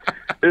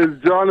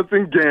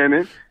Jonathan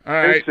Gannon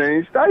and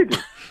Shane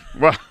Steichen.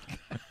 Well,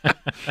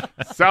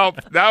 Self,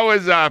 that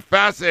was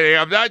fascinating.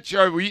 I'm not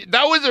sure.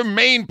 That was a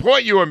main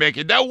point you were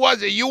making. That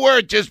wasn't. You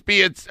weren't just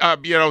being,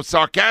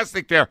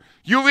 sarcastic there.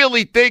 You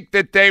really think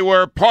that they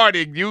were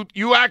partying.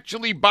 You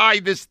actually buy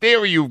this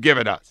theory you've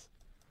given us.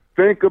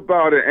 Think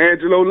about it,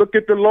 Angelo. Look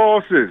at the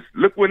losses.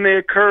 Look when they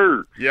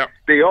occurred. Yep.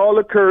 They all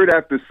occurred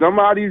after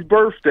somebody's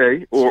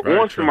birthday or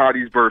on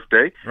somebody's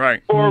birthday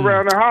or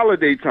around the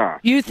holiday time.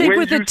 You think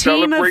with a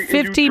team of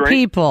 50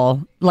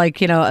 people,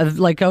 like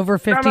over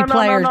 50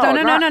 players.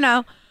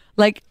 No.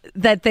 Like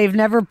that they've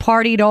never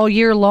partied all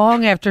year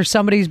long after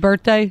somebody's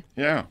birthday?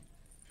 Yeah.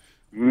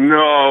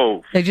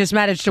 No. They just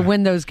managed to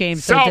win those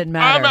games, so it didn't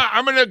matter.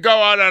 I'm going to go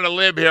out on a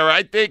limb here.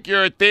 I think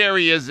your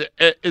theory is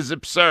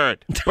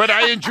absurd. But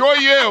I enjoy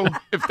you,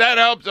 if that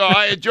helps.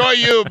 I enjoy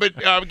you,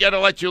 but I'm going to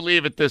let you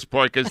leave at this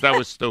point because that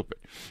was stupid.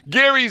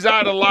 Gary's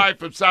on the line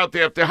from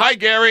Southampton. Hi,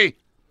 Gary.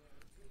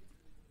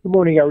 Good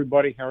morning,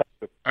 everybody. How are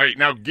you? All right,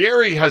 now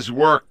Gary has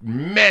worked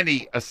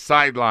many a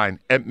sideline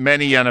at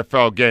many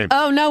NFL games.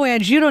 Oh, no,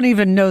 Ange, you don't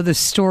even know the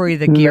story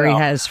that Gary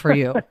has for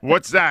you.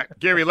 What's that?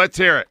 Gary, let's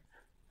hear it.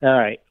 All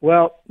right.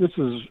 Well, this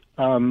is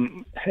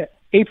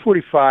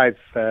 8:45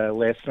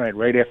 last night,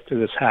 right after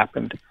this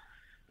happened.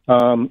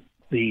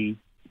 The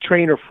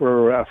trainer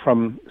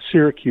from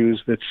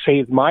Syracuse that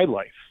saved my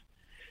life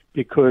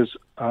because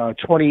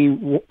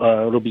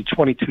it'll be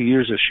 22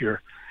 years this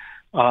year.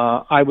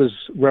 I was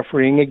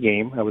refereeing a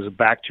game. I was a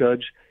back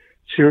judge,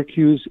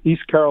 Syracuse,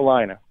 East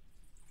Carolina.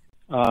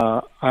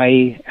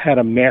 I had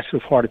a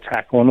massive heart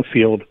attack on the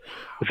field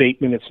with 8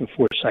 minutes and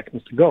 4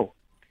 seconds to go.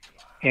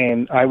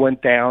 And I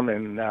went down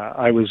and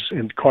I was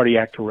in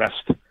cardiac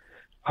arrest.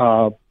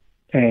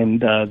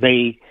 And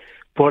they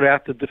brought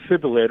out the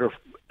defibrillator,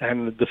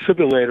 and the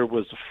defibrillator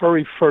was the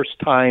very first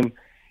time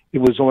it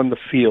was on the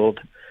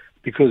field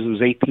because it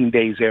was 18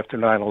 days after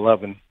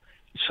 9/11.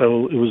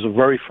 So it was the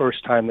very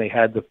first time they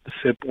had the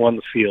defib on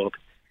the field.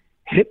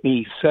 Hit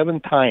me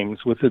 7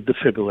 times with the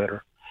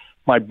defibrillator.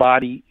 my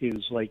body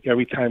is like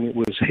every time it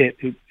was hit,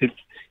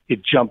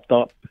 it jumped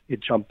up.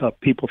 It jumped up.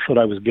 People thought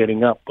I was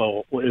getting up.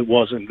 Well, it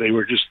wasn't. They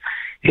were just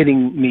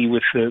hitting me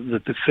with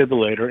the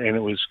defibrillator, and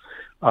it was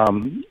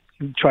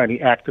trying to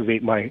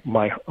activate my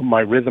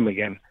rhythm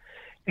again.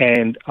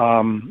 And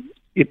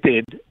it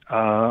did.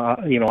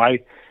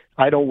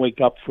 I don't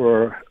wake up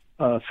for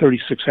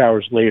 36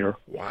 hours later.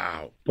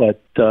 Wow.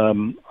 But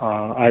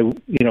I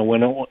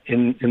went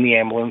in the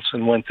ambulance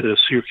and went to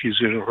Syracuse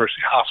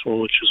University Hospital,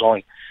 which is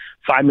only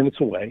 5 minutes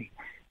away.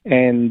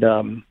 And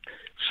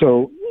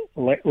so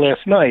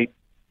last night,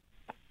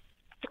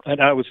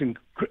 and I was in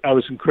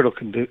critical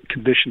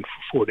condition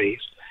for 4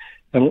 days.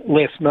 And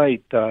last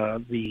night,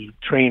 the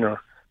trainer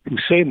who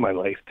saved my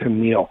life,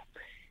 Tim Neal,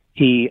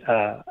 he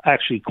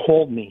actually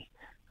called me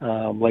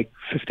like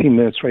 15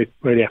 minutes right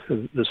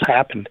after this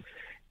happened,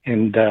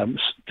 and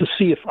to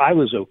see if I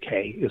was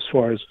okay. As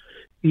far as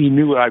he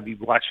knew I'd be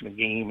watching the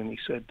game, and he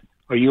said,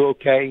 "Are you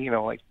okay?"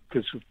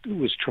 Because it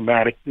was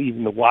traumatic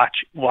even to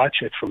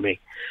watch it for me.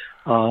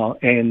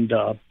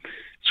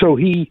 So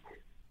he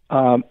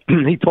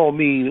told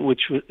me,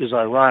 which is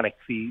ironic,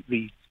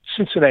 the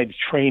Cincinnati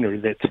trainer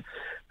that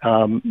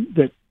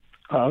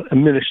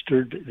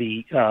administered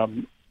the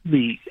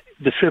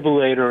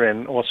defibrillator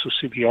and also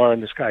CPR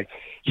in this guy,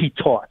 he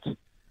taught.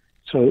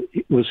 So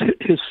it was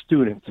his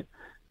student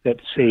that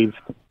saved,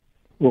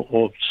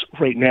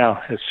 right now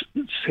has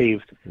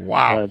saved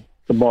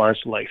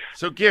Damar's life.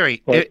 So,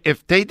 Gary,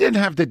 if they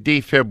didn't have the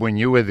defib when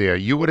you were there,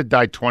 you would have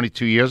died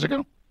 22 years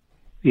ago?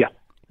 Yeah.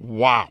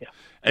 Wow. Yeah.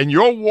 And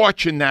you're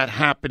watching that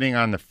happening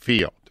on the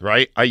field,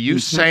 right? Are you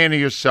saying to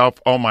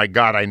yourself, oh, my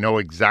God, I know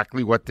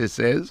exactly what this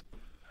is?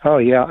 Oh,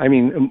 yeah. I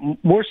mean,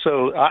 more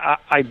so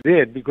I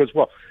did because,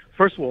 well,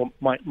 first of all,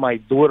 my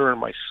daughter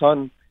and my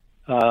son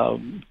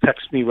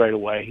texted me right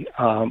away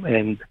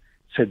and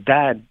said,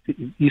 "Dad,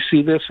 you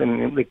see this?"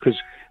 And because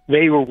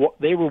they were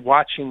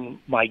watching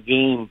my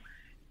game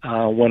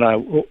when I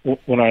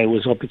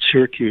was up at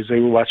Syracuse, they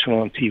were watching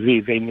on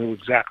TV. They knew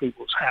exactly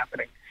what was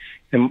happening,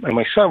 and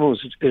my son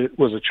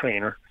was a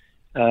trainer,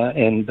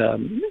 and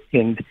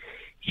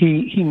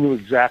he knew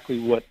exactly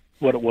what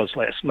it was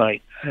last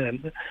night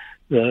and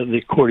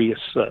the Cordius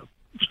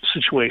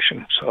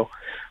situation. So,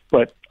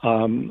 but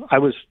I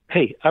was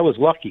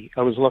lucky.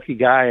 I was a lucky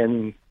guy,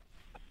 and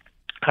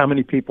how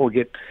many people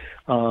get?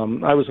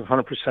 I was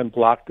 100%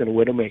 blocked in a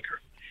Widowmaker.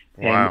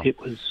 Wow. And it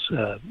was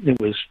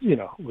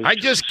I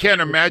just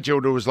can't imagine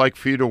what it was like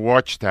for you to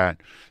watch that.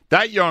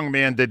 That young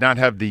man did not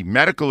have the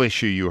medical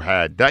issue you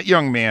had. That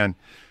young man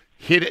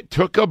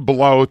took a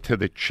blow to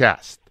the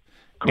chest.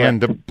 Correct.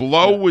 And the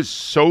blow was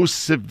so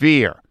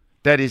severe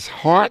that his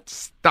heart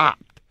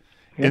stopped.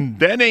 Yeah. And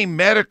then a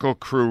medical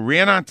crew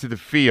ran onto the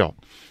field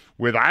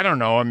with, I don't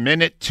know, a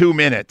minute, 2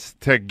 minutes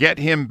to get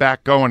him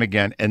back going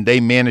again. And they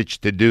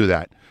managed to do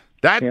that.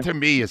 That, to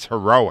me, is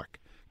heroic.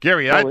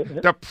 Gary,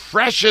 the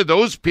pressure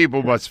those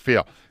people must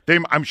feel.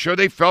 I'm sure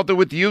they felt it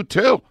with you,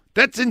 too.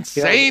 That's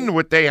insane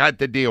what they had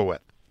to deal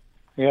with.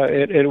 Yeah,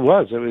 it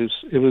was.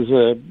 It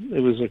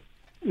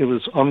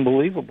was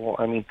unbelievable.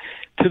 I mean,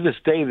 to this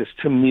day, this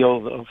Tim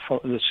Neal,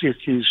 the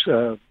Syracuse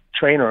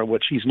trainer,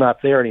 which he's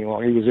not there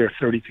anymore. He was there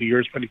 32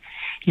 years, but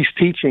he's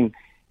teaching,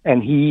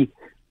 and he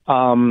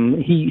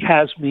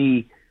has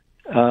me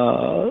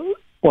on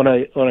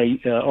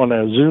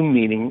a Zoom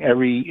meeting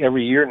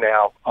every year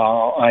now.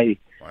 I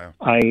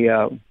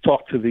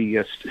talk to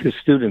his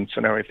students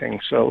and everything.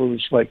 So it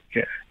was like,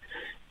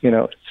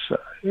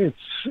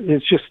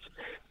 it's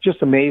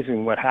just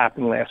amazing what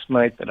happened last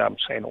night. That I'm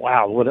saying,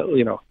 wow, what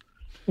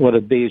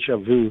a deja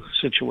vu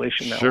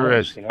situation that sure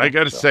was. Is. I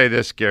got to say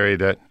this, Gary,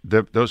 that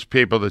those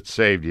people that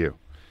saved you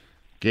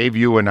gave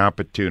you an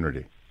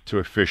opportunity to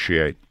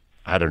officiate.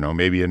 I don't know,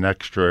 maybe an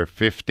extra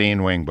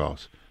 15 wing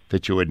balls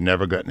that you had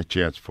never gotten a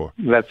chance for.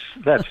 That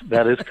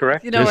is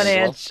correct. You know what,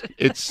 Edge?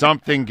 It's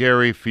something,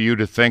 Gary, for you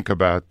to think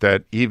about,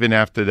 that even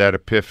after that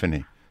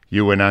epiphany,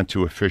 you went on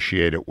to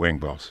officiate at wing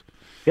balls.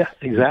 Yeah,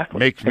 exactly.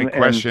 Makes me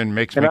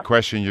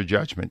question your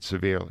judgment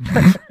severely.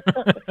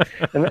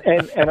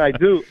 and I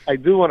do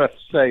want to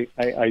say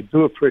I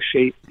do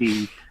appreciate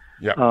the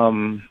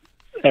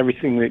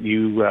everything that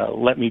you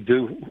let me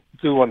do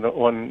on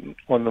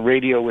the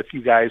radio with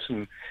you guys,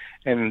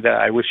 and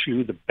I wish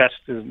you the best.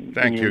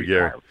 Thank you,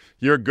 Gary.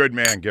 You're a good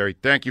man, Gary.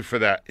 Thank you for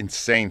that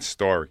insane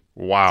story.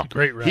 Wow.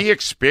 Great rap. He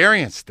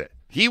experienced it.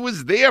 He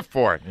was there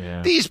for it.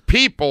 Yeah. These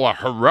people are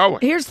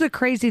heroic. Here's the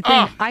crazy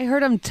thing. I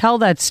heard him tell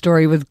that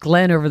story with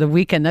Glenn over the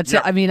weekend. That's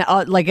I mean,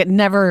 like it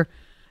never,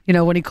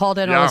 when he called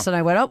in, all of a sudden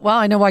I went, oh, well,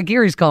 I know why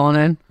Gary's calling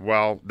in.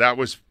 Well, that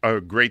was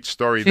a great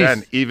story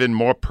then, even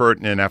more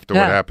pertinent after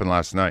what happened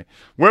last night.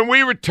 When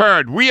we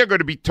return, we are going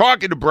to be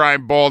talking to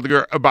Brian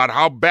Baldinger about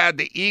how bad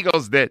the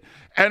Eagles did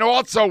and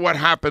also what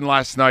happened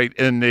last night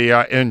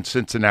in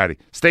Cincinnati.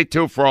 Stay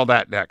tuned for all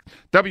that next.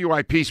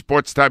 WIP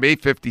Sports Time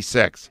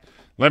 8:56.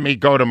 Let me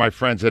go to my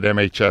friends at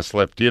MHS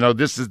Lift.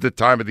 This is the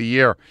time of the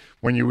year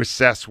when you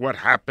assess what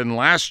happened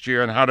last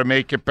year and how to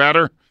make it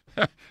better.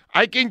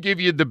 I can give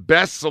you the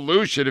best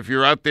solution if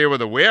you're out there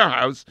with a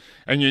warehouse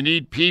and you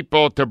need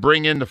people to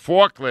bring in the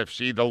forklifts,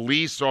 either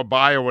lease or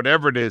buy or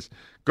whatever it is.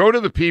 Go to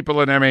the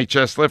people at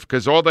MHS Lift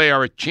because all they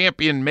are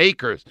champion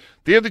makers.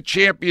 They're the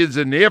champions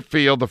in their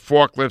field of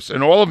forklifts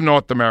in all of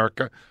North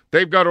America.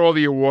 They've got all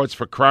the awards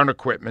for Crown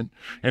equipment.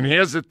 And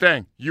here's the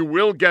thing. You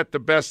will get the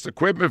best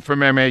equipment from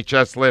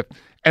MHS Lift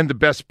and the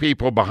best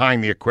people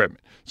behind the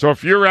equipment. So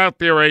if you're out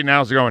there right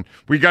now going,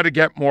 we got to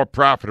get more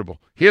profitable,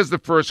 here's the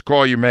first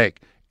call you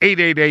make,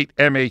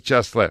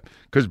 888-MHS-LIFT.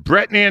 Because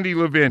Brett and Andy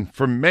Levin,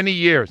 for many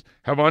years,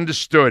 have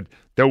understood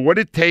that what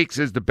it takes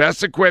is the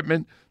best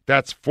equipment.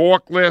 That's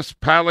forklifts,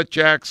 pallet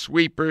jacks,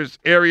 sweepers,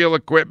 aerial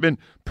equipment,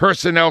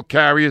 personnel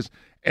carriers,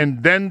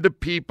 and then the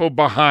people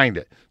behind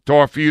it to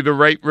offer you the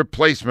right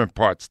replacement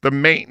parts, the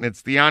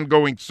maintenance, the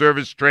ongoing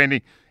service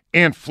training,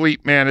 and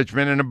fleet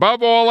management, and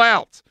above all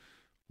else,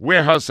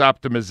 warehouse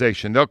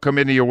optimization. They'll come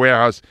into your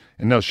warehouse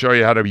and they'll show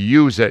you how to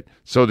use it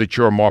so that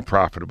you're more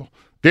profitable.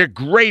 They're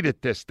great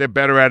at this. They're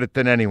better at it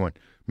than anyone.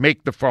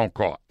 Make the phone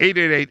call.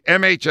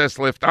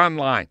 888-MHS-LIFT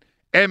online,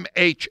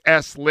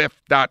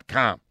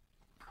 MHSLift.com.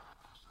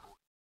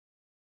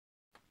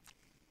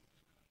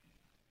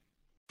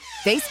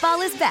 Baseball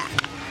is back,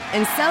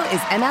 and so is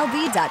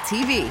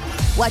MLB.tv.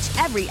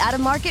 Watch every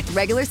out-of-market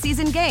regular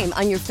season game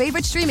on your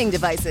favorite streaming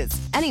devices,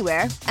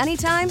 anywhere,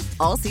 anytime,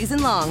 all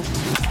season long.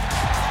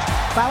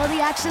 Follow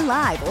the action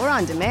live or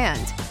on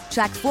demand.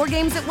 Track 4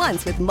 games at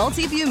once with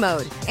multi-view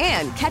mode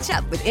and catch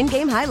up with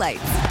in-game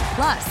highlights.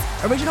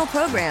 Plus, original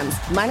programs,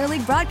 minor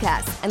league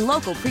broadcasts, and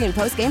local pre- and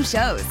post-game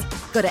shows.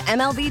 Go to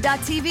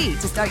MLB.tv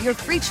to start your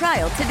free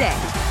trial today.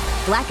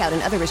 Blackout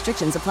and other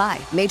restrictions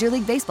apply. Major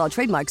League Baseball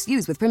trademarks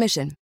used with permission.